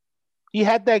game. He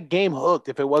had that game hooked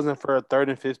if it wasn't for a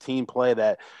 3rd and 15 play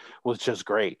that was just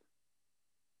great.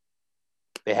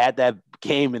 They had that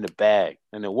game in the bag,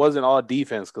 and it wasn't all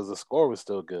defense because the score was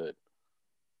still good.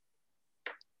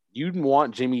 You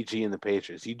want Jimmy G in the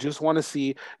Patriots. You just want to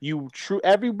see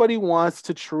everybody wants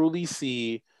to truly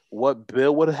see what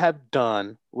Bill would have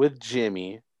done with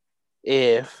Jimmy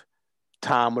if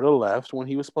Tom would have left when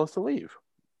he was supposed to leave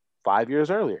 5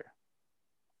 years earlier.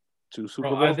 2 Super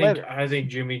Bowls later. I think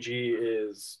Jimmy G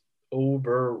is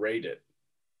overrated.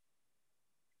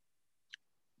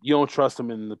 You don't trust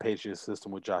him in the Patriots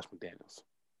system with Josh McDaniels.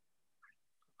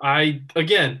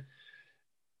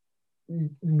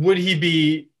 Would he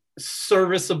be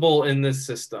serviceable in this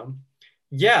system?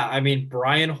 Yeah, I mean,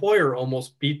 Brian Hoyer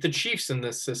almost beat the Chiefs in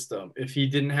this system if he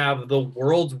didn't have the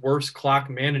world's worst clock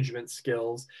management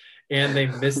skills and they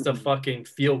missed a fucking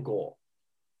field goal.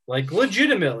 Like,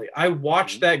 legitimately, I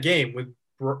watched that game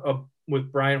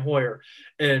with Brian Hoyer,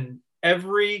 and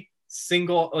every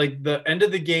single, like, the end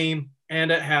of the game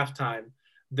and at halftime,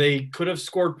 they could have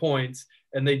scored points,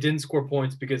 and they didn't score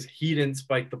points because he didn't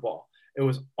spike the ball. It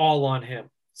was all on him.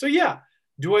 So, yeah,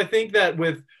 do I think that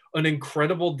with an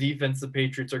incredible defense the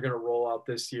Patriots are going to roll out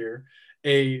this year,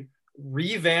 a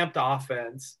revamped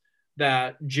offense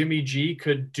that Jimmy G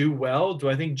could do well? Do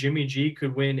I think Jimmy G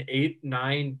could win 8,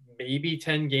 9, maybe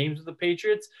 10 games with the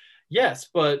Patriots? Yes,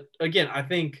 but again, I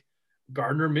think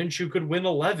Gardner Minshew could win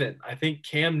 11. I think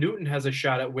Cam Newton has a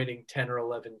shot at winning 10 or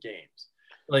 11 games.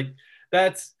 Like,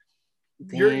 that's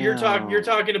you're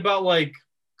talking about, like,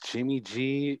 Jimmy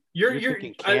G. You're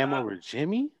thinking Cam over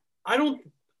Jimmy? I don't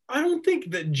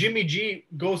think that Jimmy G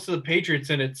goes to the Patriots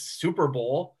and it's Super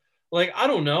Bowl. Like, I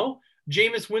don't know.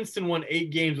 Jameis Winston won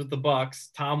 8 games with the Bucs.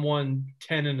 Tom won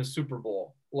 10 in a Super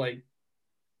Bowl. Like,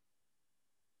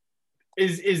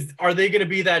 are they going to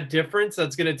be that difference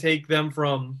that's going to take them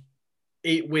from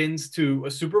 8 wins to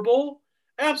a Super Bowl?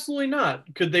 Absolutely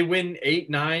not. Could they win 8,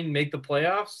 9, make the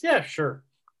playoffs? Yeah, sure.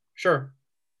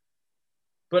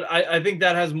 But I think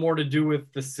that has more to do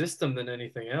with the system than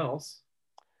anything else.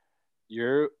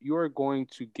 You are going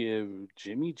to give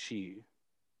Jimmy G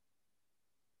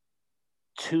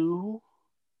 2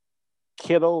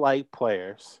 Kittle-like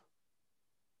players.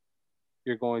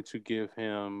 You're going to give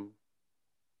him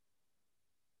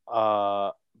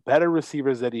better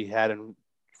receivers that he had in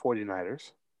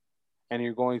 49ers. And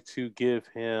you're going to give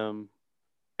him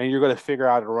 – and you're going to figure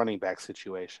out a running back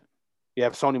situation. You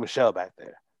have Sony Michel back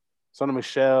there. Sony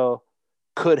Michel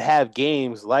could have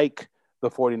games like the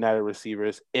 49er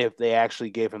receivers if they actually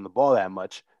gave him the ball that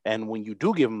much. And when you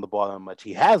do give him the ball that much,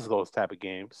 he has those type of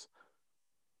games.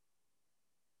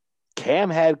 Cam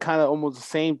had kind of almost the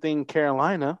same thing in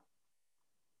Carolina,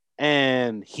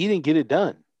 and he didn't get it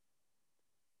done.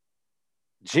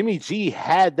 Jimmy G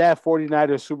had that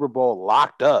 49ers Super Bowl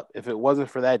locked up if it wasn't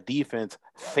for that defense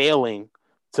failing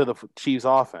to the Chiefs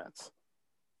offense.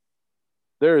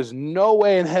 There is no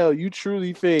way in hell you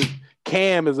truly think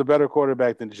Cam is a better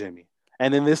quarterback than Jimmy.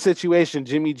 And in this situation,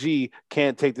 Jimmy G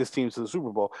can't take this team to the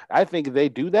Super Bowl. I think if they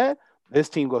do that, this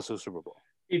team goes to the Super Bowl.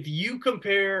 If you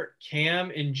compare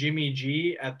Cam and Jimmy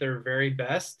G at their very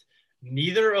best,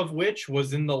 neither of which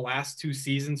was in the last 2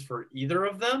 seasons for either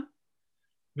of them,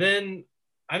 then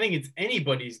I think it's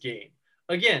anybody's game.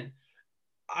 Again,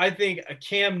 I think a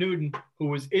Cam Newton, who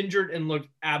was injured and looked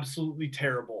absolutely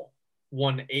terrible,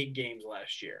 won 8 games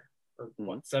last year. Or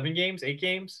what, 7 games? 8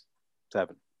 games?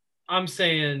 7. I'm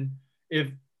saying if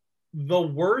the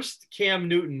worst Cam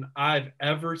Newton I've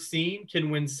ever seen can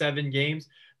win 7 games,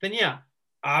 then yeah,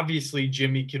 obviously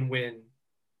Jimmy can win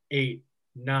 8,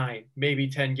 9, maybe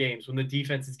 10 games when the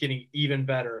defense is getting even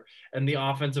better and the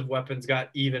offensive weapons got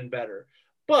even better.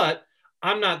 But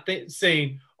I'm not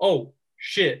saying, oh,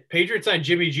 shit, Patriots signed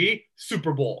Jimmy G,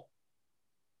 Super Bowl.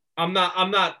 I'm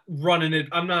not running it.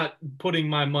 I'm not putting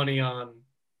my money on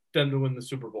them to win the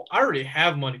Super Bowl. I already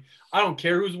have money. I don't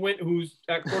care who's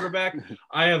at quarterback.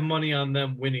 I have money on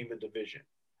them winning the division.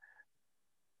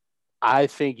 I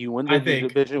think you win the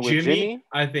division with Jimmy.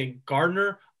 I think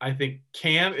Gardner. I think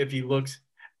Cam, if he looks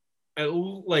as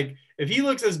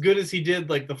good as he did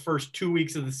like the first 2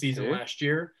 weeks of the season last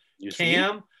year,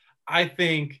 Cam, I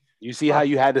think. You see how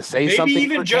you had to say something? Maybe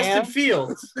even for Justin Cam?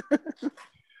 Fields.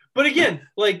 But again,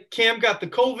 like, Cam got the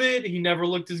COVID. He never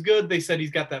looked as good. They said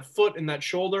he's got that foot and that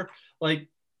shoulder. Like,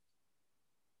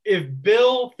 if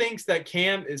Bill thinks that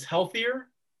Cam is healthier,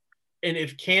 and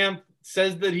if Cam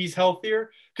says that he's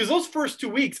healthier, because those first 2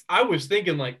 weeks, I was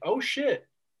thinking, like, oh, shit.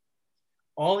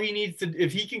 All he needs to –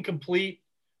 if he can complete,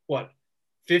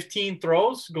 15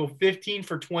 throws, go 15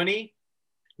 for 20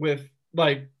 with,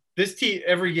 like, this team –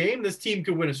 every game, this team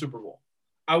could win a Super Bowl.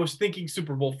 I was thinking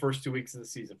Super Bowl first 2 weeks of the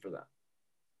season for them.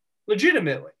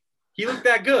 Legitimately. He looked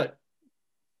that good.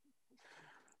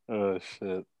 Oh,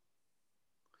 shit.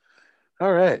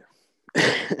 All right.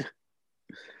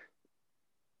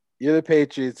 You're the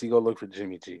Patriots. You go look for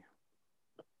Jimmy G.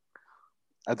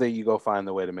 I think you go find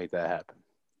the way to make that happen.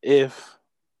 If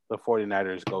the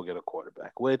 49ers go get a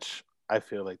quarterback, which I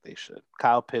feel like they should.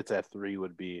 Kyle Pitts at 3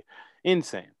 would be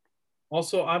insane.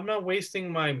 Also, I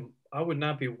would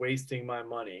not be wasting my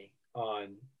money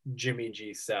on Jimmy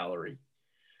G's salary.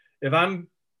 If I'm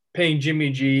paying Jimmy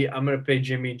G, I'm going to pay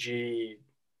Jimmy G,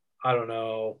 I don't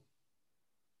know.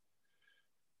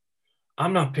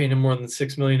 I'm not paying him more than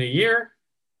 $6 million a year.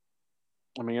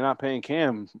 I mean, you're not paying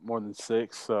Cam more than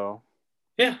 6, so.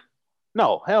 Yeah.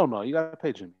 No, hell no. You got to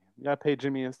pay Jimmy. You got to pay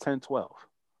Jimmy as 10, 12.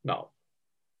 No.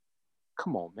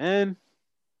 Come on, man.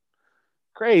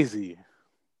 Crazy.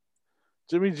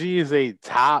 Jimmy G is a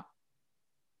top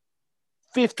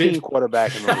 15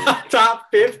 quarterback in the league. Top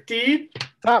 15?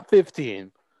 Top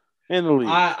 15 in the league.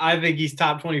 I think he's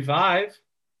top 25.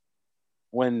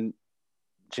 When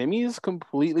Jimmy is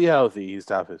completely healthy, he's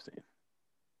top 15.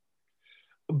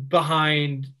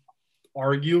 Behind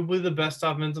arguably the best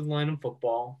offensive line in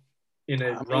football. In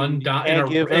a run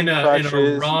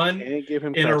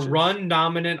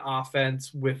dominant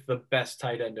offense with the best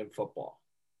tight end in football.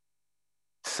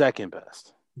 Second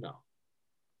best. No.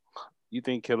 You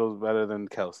think Kittle's better than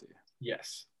Kelsey?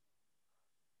 Yes.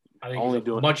 I think he's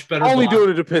a much better blocker.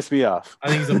 Doing it to piss me off. I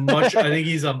think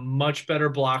he's a much better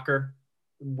blocker.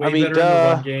 Better in the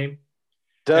run game.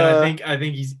 And I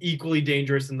think he's equally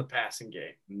dangerous in the passing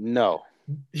game. No.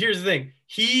 Here's the thing.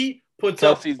 He puts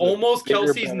up almost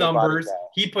Kelsey's numbers.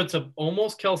 He puts up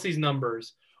almost Kelsey's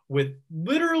numbers with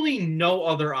literally no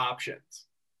other options.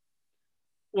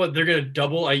 What, they're gonna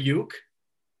double Ayuk?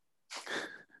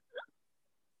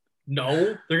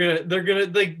 No,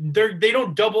 they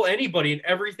don't double anybody, and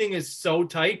everything is so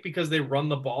tight because they run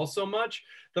the ball so much.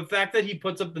 The fact that he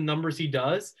puts up the numbers he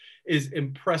does is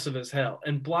impressive as hell.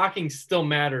 And blocking still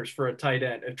matters for a tight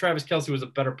end. If Travis Kelce was a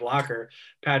better blocker,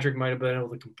 Patrick might have been able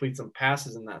to complete some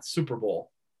passes in that Super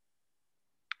Bowl.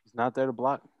 He's not there to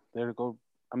block. There to go.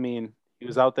 I mean, he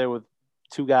was out there with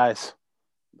 2 guys.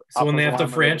 So when they have to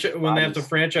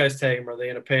franchise tag him, are they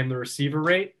going to pay him the receiver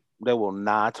rate? They will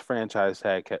not franchise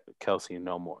tag Kelce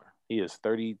no more. He is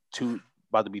 32,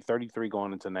 about to be 33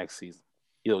 going into next season.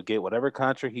 He'll get whatever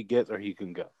contract he gets or he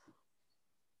can go.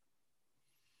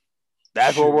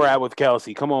 That's where we're at with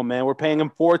Kelce. Come on, man. We're paying him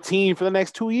 14 for the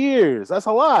next 2 years. That's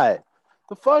a lot.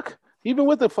 The fuck? Even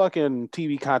with the fucking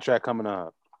TV contract coming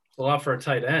up. It's a lot for a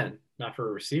tight end, not for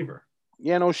a receiver.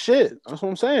 Yeah, no shit. That's what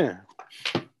I'm saying.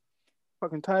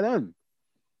 Fucking tight end.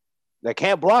 That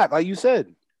can't block, like you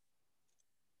said.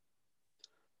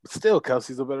 But still,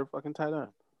 Kelsey's a better fucking tight end.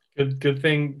 Good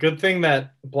thing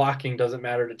that blocking doesn't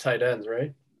matter to tight ends,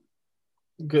 right?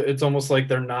 It's almost like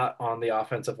they're not on the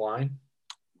offensive line.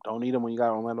 Don't need him when you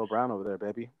got Orlando Brown over there,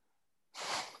 baby.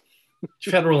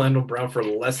 You've had Orlando Brown for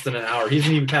less than an hour. He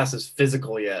hasn't even passed his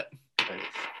physical yet.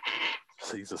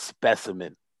 So he's a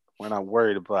specimen. We're not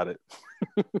worried about it.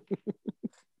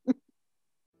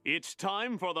 It's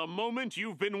time for the moment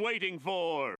you've been waiting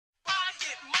for.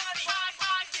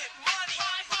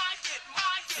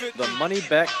 The money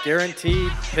back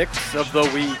guaranteed picks of the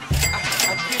week.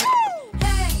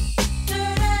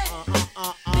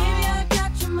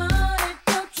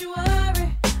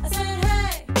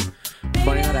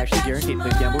 Money not actually guaranteed.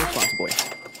 Please gamble responsibly.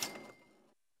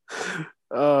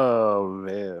 Oh,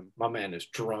 man. My man is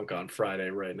drunk on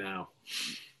Friday right now.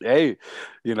 Hey,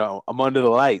 I'm under the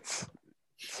lights.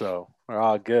 So we're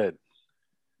all good.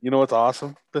 You know what's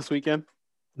awesome this weekend?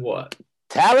 What?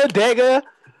 Talladega.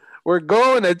 We're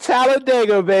going to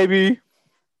Talladega, baby.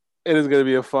 It is going to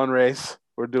be a fun race.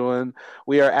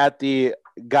 We are at the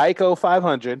Geico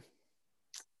 500.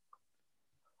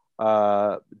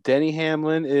 Denny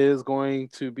Hamlin is going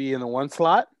to be in the 1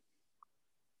 slot.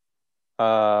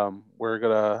 We're going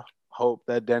to hope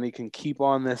that Denny can keep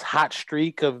on this hot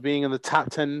streak of being in the top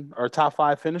 10 or top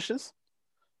 5 finishes.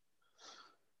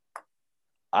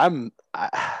 It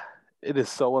is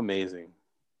so amazing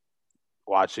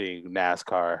watching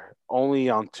NASCAR only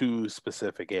on 2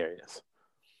 specific areas.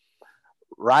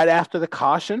 Right after the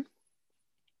caution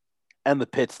and the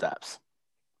pit stops.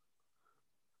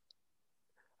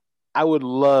 I would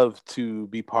love to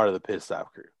be part of the pit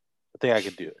stop crew. I think I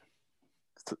could do it.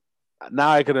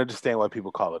 Now I can understand why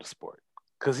people call it a sport.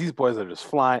 Because these boys are just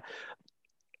flying.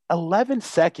 11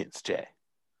 seconds, Jay.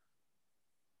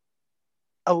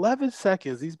 11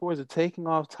 seconds. These boys are taking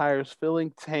off tires,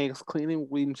 filling tanks, cleaning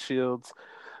windshields,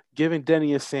 giving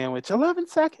Denny a sandwich. 11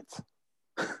 seconds.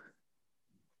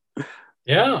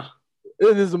 Yeah.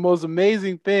 It is the most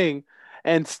amazing thing.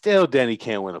 And still Denny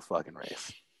can't win a fucking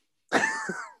race.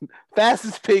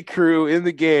 Fastest pit crew in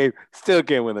the game still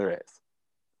can't win the race.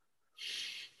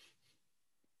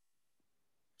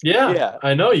 Yeah.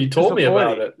 I know. You told me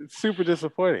about it. It's super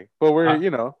disappointing. But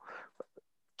we're,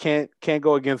 can't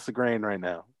go against the grain right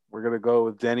now. We're going to go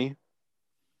with Denny.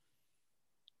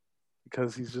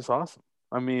 because he's just awesome.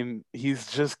 I mean, he's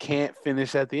just can't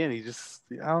finish at the end.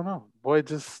 I don't know. Boy,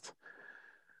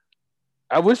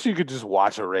 I wish you could just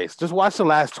watch a race. Just watch the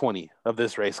last 20 of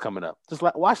this race coming up. Just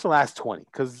watch the last 20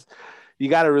 because you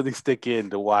got to really stick in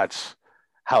to watch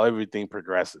how everything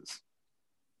progresses.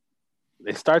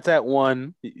 It starts at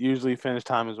 1. Usually finish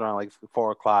time is around like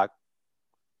 4 o'clock.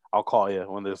 I'll call you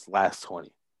when there's last 20.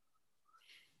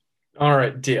 All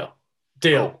right, deal.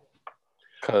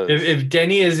 If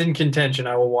Denny is in contention,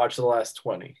 I will watch the last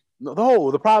 20.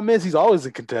 No, the problem is he's always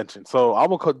in contention. So I'm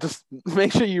gonna just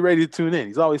make sure you're ready to tune in.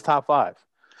 He's always top 5.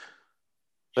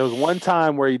 There was one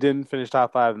time where he didn't finish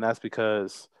top 5, and that's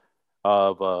because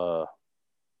of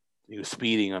he was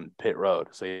speeding on pit road,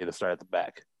 so he had to start at the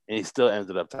back, and he still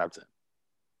ended up top 10.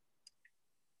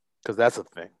 Because that's a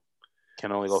thing.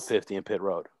 Can only go 50 in pit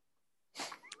road. I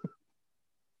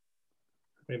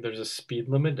mean, there's a speed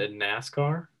limit in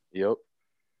NASCAR. Yep.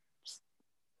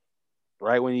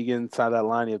 Right when you get inside that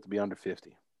line, you have to be under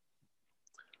 50.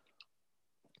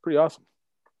 Pretty awesome.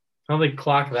 How do they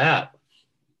clock that?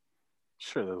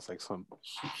 Sure, there was like some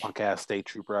punk ass state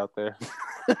trooper out there.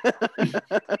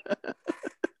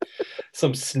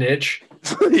 Some snitch.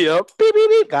 Yep. Beep, beep,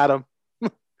 beep. Got him.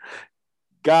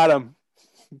 Got him.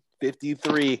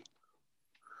 53.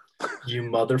 You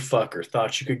motherfucker.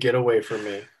 Thought you could get away from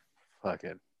me.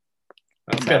 Fucking.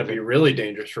 That's got to be really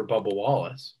dangerous for Bubba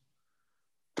Wallace.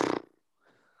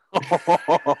 Do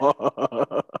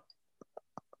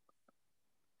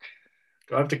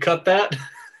I have to cut that?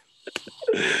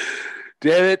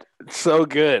 Damn it. It's so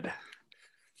good.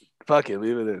 Fuck it.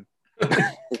 Leave it in.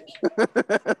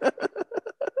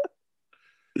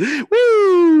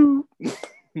 Woo!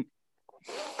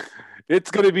 It's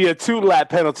going to be a 2-lap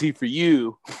penalty for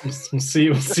you. We'll see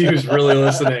who's really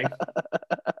listening.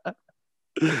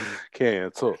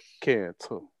 Cancel.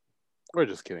 We're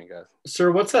just kidding, guys.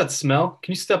 Sir, what's that smell?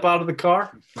 Can you step out of the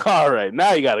car? All right,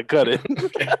 now you got to cut it.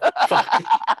 Okay, fuck.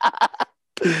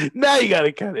 Now you got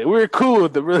to cut it. We were cool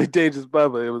with the really dangerous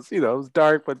Bubba. It was, it was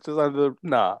dark, but just under the,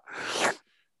 nah.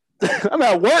 I'm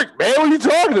at work, man. What are you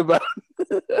talking about?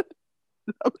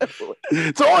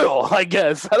 It's oil, I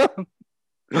guess.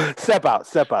 Step out.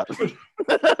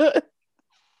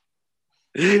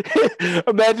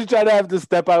 Imagine trying to have to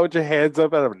step out with your hands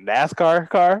up out of a NASCAR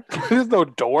car. There's no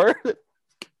door.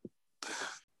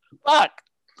 Fuck.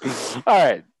 All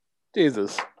right.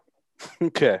 Jesus.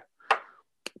 Okay.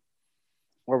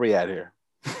 Where we at here?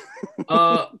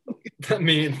 I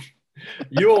mean,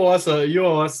 you owe us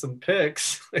some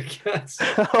picks, I guess.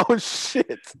 Oh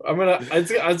shit.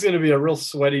 It's gonna be a real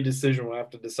sweaty decision. We'll have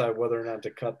to decide whether or not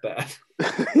to cut that.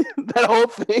 That whole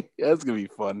thing. That's gonna be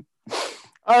fun.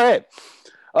 All right.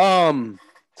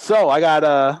 So I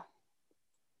got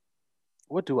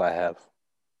what do I have?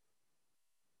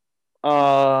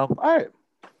 All right.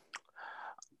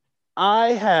 I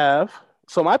have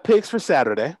my picks for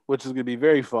Saturday, which is gonna be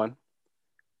very fun.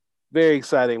 Very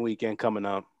exciting weekend coming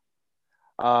up.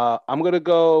 I'm gonna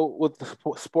go with the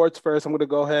sports first. I'm gonna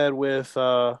go ahead with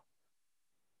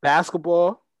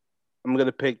basketball. I'm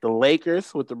gonna pick the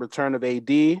Lakers with the return of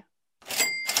AD.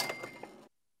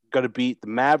 Gonna beat the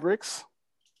Mavericks.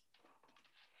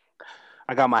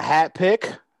 I got my hat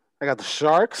pick. I got the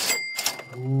Sharks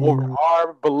over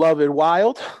our beloved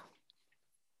Wild.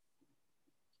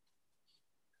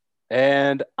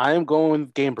 And I am going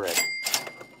with Game Bread.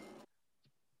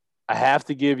 I have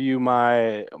to give you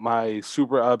my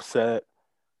super upset.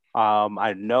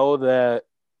 I know that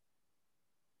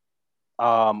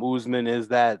Usman is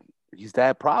he's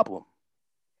that problem.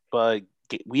 But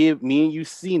me and you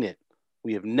seen it.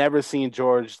 We have never seen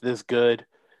George this good,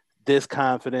 this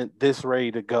confident, this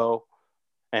ready to go,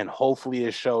 and hopefully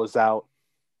it shows out.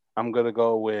 I'm going to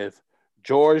go with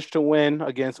George to win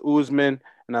against Usman,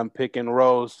 and I'm picking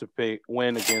Rose to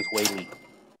win against Whaley.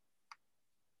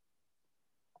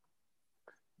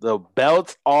 The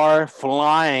belts are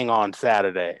flying on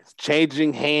Saturday. It's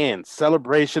changing hands.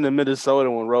 Celebration in Minnesota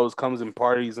when Rose comes and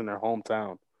parties in her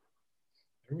hometown.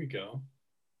 Here we go.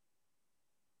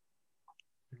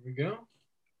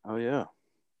 Oh yeah.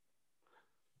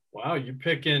 Wow, you're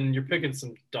picking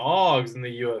some dogs in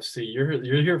the UFC.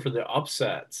 You're here for the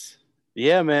upsets.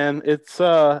 Yeah, man. It's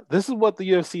this is what the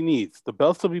UFC needs. The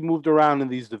belts to be moved around in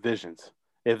these divisions.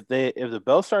 If the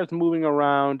belt starts moving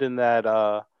around in that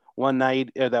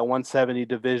 190 or that 170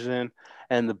 division,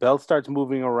 and the belt starts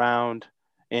moving around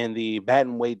in the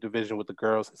bantamweight division with the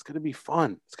girls, it's gonna be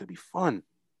fun.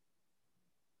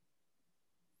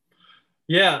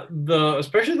 Yeah,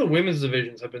 especially the women's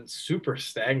divisions have been super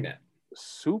stagnant.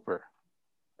 Super.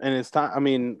 And it's time. I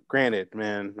mean, granted,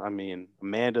 man. I mean,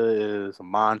 Amanda is a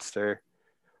monster.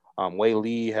 Wei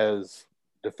Lee has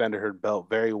defended her belt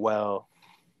very well.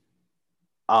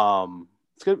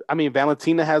 It's good. I mean,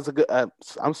 Valentina has a good.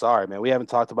 I'm sorry, man. We haven't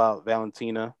talked about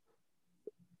Valentina.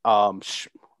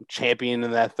 Champion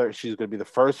in that third. She's going to be the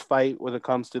first fight when it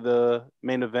comes to the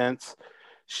main events.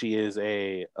 She is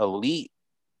a elite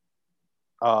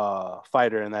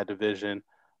fighter in that division.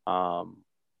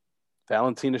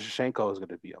 Valentina Shevchenko is going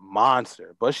to be a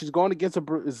monster, but she's going against a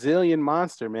Brazilian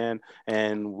monster, man.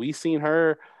 And we seen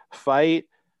her fight,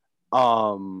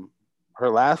 her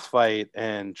last fight,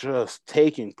 and just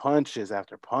taking punches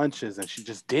after punches, and she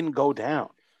just didn't go down.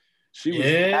 She was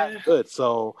that good.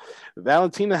 So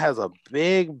Valentina has a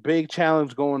big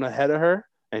challenge going ahead of her,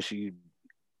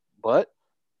 but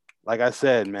like I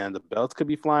said, man, the belts could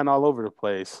be flying all over the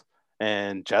place.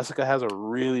 And Jessica has a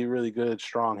really good,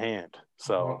 strong hand.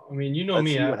 So, well, I mean, you know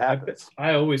me,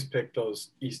 I always pick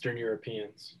those Eastern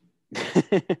Europeans.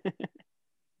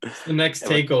 It's the next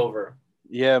takeover.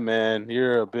 Yeah, man,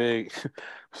 you're a big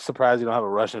surprised you don't have a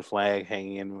Russian flag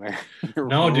hanging in your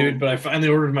No, room. dude, but I finally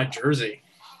ordered my jersey.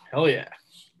 Hell yeah.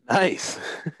 Nice.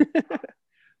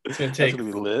 It's gonna take be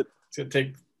lit. It's gonna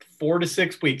take 4 to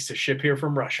 6 weeks to ship here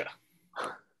from Russia.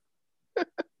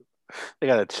 They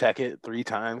gotta check it 3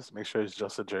 times, make sure it's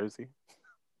just a jersey.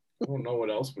 I don't know what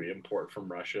else we import from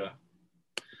Russia.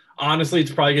 Honestly,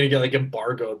 it's probably gonna get like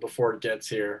embargoed before it gets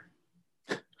here.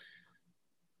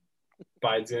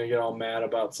 Biden's gonna get all mad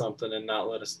about something and not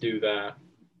let us do that.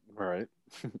 All right.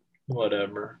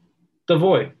 Whatever. The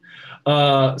void.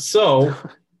 So.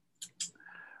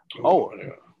 Oh,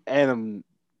 and I'm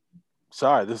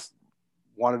sorry. This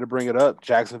wanted to bring it up.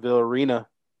 Jacksonville Arena,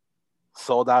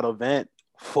 sold out event,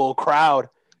 full crowd.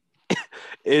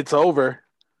 It's over.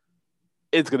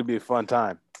 It's gonna be a fun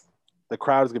time. The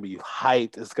crowd is gonna be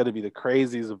hyped. It's gonna be the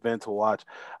craziest event to watch.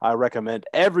 I recommend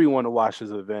everyone to watch this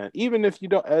event, even if you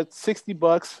don't. At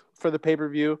 $60 for the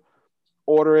pay-per-view,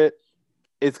 order it.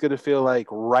 It's gonna feel like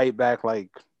right back, like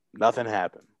nothing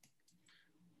happened.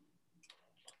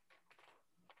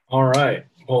 All right.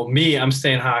 Well, I'm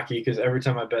staying hockey because every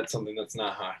time I bet something that's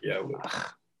not hockey, I lose.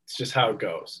 It's just how it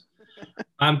goes.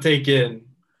 I'm taking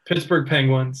Pittsburgh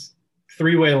Penguins,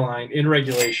 3-way line in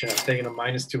regulation. I'm taking a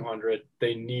 -200.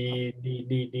 They need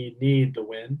the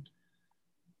win.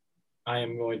 I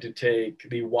am going to take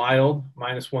the Wild,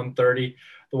 -130.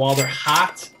 The Wild are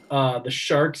hot. The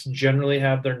Sharks generally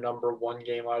have their number 1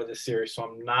 game out of the series, so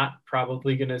I'm not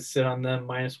probably going to sit on them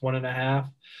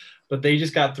 -1.5. But they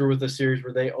just got through with a series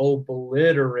where they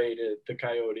obliterated the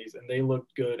Coyotes, and they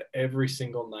looked good every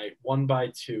single night,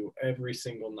 1-2 every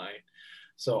single night.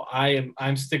 So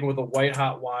I'm sticking with a white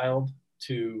hot Wild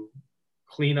to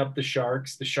clean up the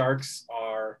Sharks. The Sharks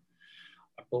are,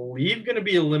 I believe, going to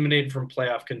be eliminated from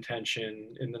playoff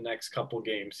contention in the next couple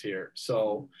games here.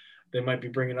 So they might be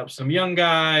bringing up some young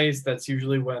guys. That's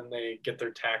usually when they get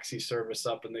their taxi service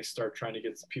up and they start trying to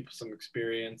get people some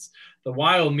experience. The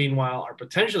Wild, meanwhile, are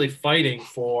potentially fighting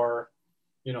for,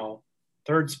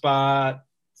 3rd spot,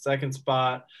 2nd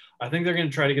spot. I think they're going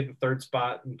to try to get the 3rd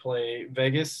spot and play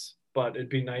Vegas, but it'd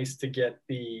be nice to get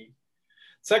the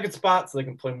 2nd spot so they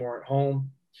can play more at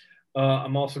home.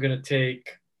 I'm also going to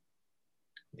take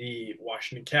the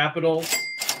Washington Capitals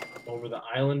over the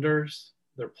Islanders.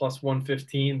 They're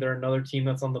 +115. They're another team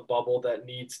that's on the bubble that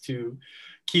needs to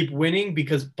keep winning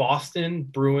because Boston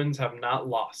Bruins have not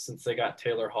lost since they got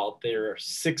Taylor Hall. They are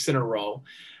 6 in a row,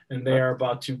 and they are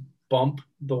about to bump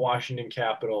the Washington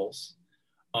Capitals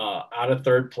out of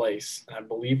 3rd place. And I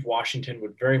believe Washington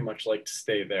would very much like to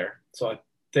stay there. So I'm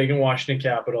taking Washington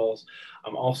Capitals.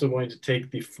 I'm also going to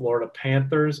take the Florida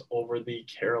Panthers over the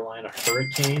Carolina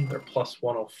Hurricane. They're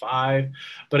 +105.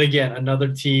 But again,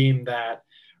 another team that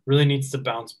really needs to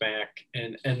bounce back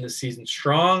and end the season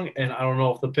strong. And I don't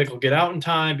know if the pick will get out in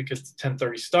time because it's a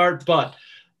 10:30 start, but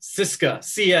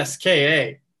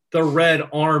CSKA, the Red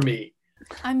Army,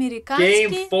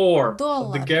 Game 4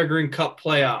 of the Gagarin Cup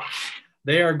playoffs.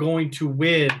 They are going to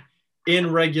win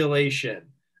in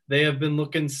regulation. They have been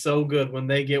looking so good. When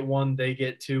they get 1, they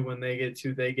get 2. When they get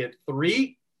 2, they get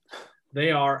 3.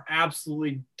 They are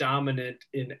absolutely dominant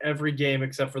in every game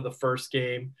except for the first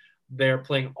game. They're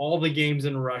playing all the games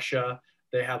in Russia.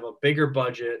 They have a bigger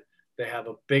budget. They have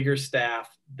a bigger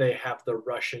staff. They have the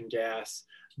Russian gas.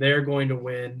 They're going to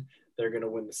win. They're going to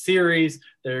win the series.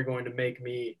 They're going to make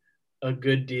me a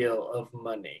good deal of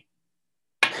money.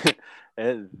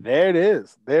 And there it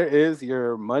is. There is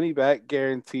your money back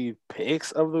guaranteed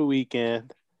picks of the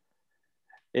weekend.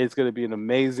 It's going to be an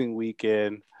amazing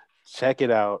weekend. Check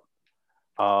it out.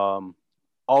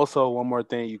 Also, one more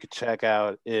thing you could check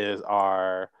out is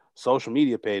our social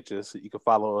media pages. You can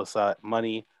follow us at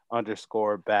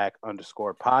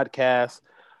money_back_podcast.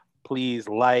 Please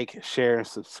like, share, and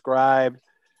subscribe.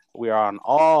 We are on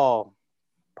all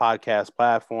podcast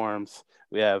platforms.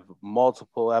 We have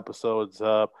multiple episodes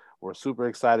up. We're super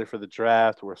excited for the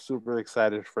draft. We're super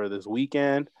excited for this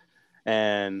weekend,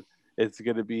 and it's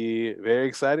going to be very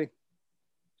exciting.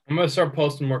 I'm going to start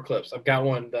posting more clips. I've got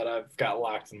one that I've got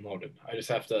locked and loaded. I just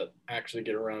have to actually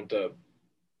get around to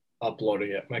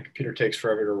uploading it. My computer takes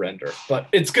forever to render, but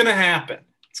it's going to happen.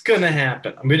 It's going to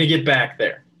happen. I'm going to get back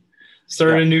there.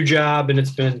 Started a new job, and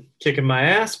it's been kicking my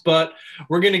ass, but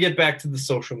we're going to get back to the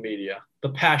social media. The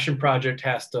passion project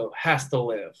has to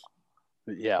live.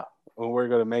 Yeah, well, we're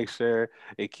going to make sure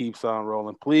it keeps on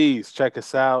rolling. Please check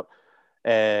us out,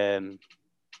 and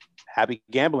happy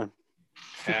gambling.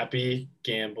 Happy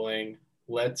gambling.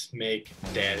 Let's make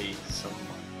daddy some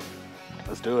money.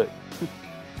 Let's do it.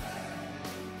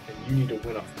 And you need to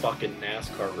win a fucking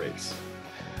NASCAR race.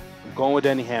 I'm going with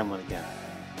Denny Hamlin again.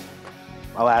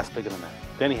 My last pick of the night.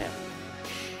 Denny Hamlin.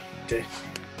 Okay.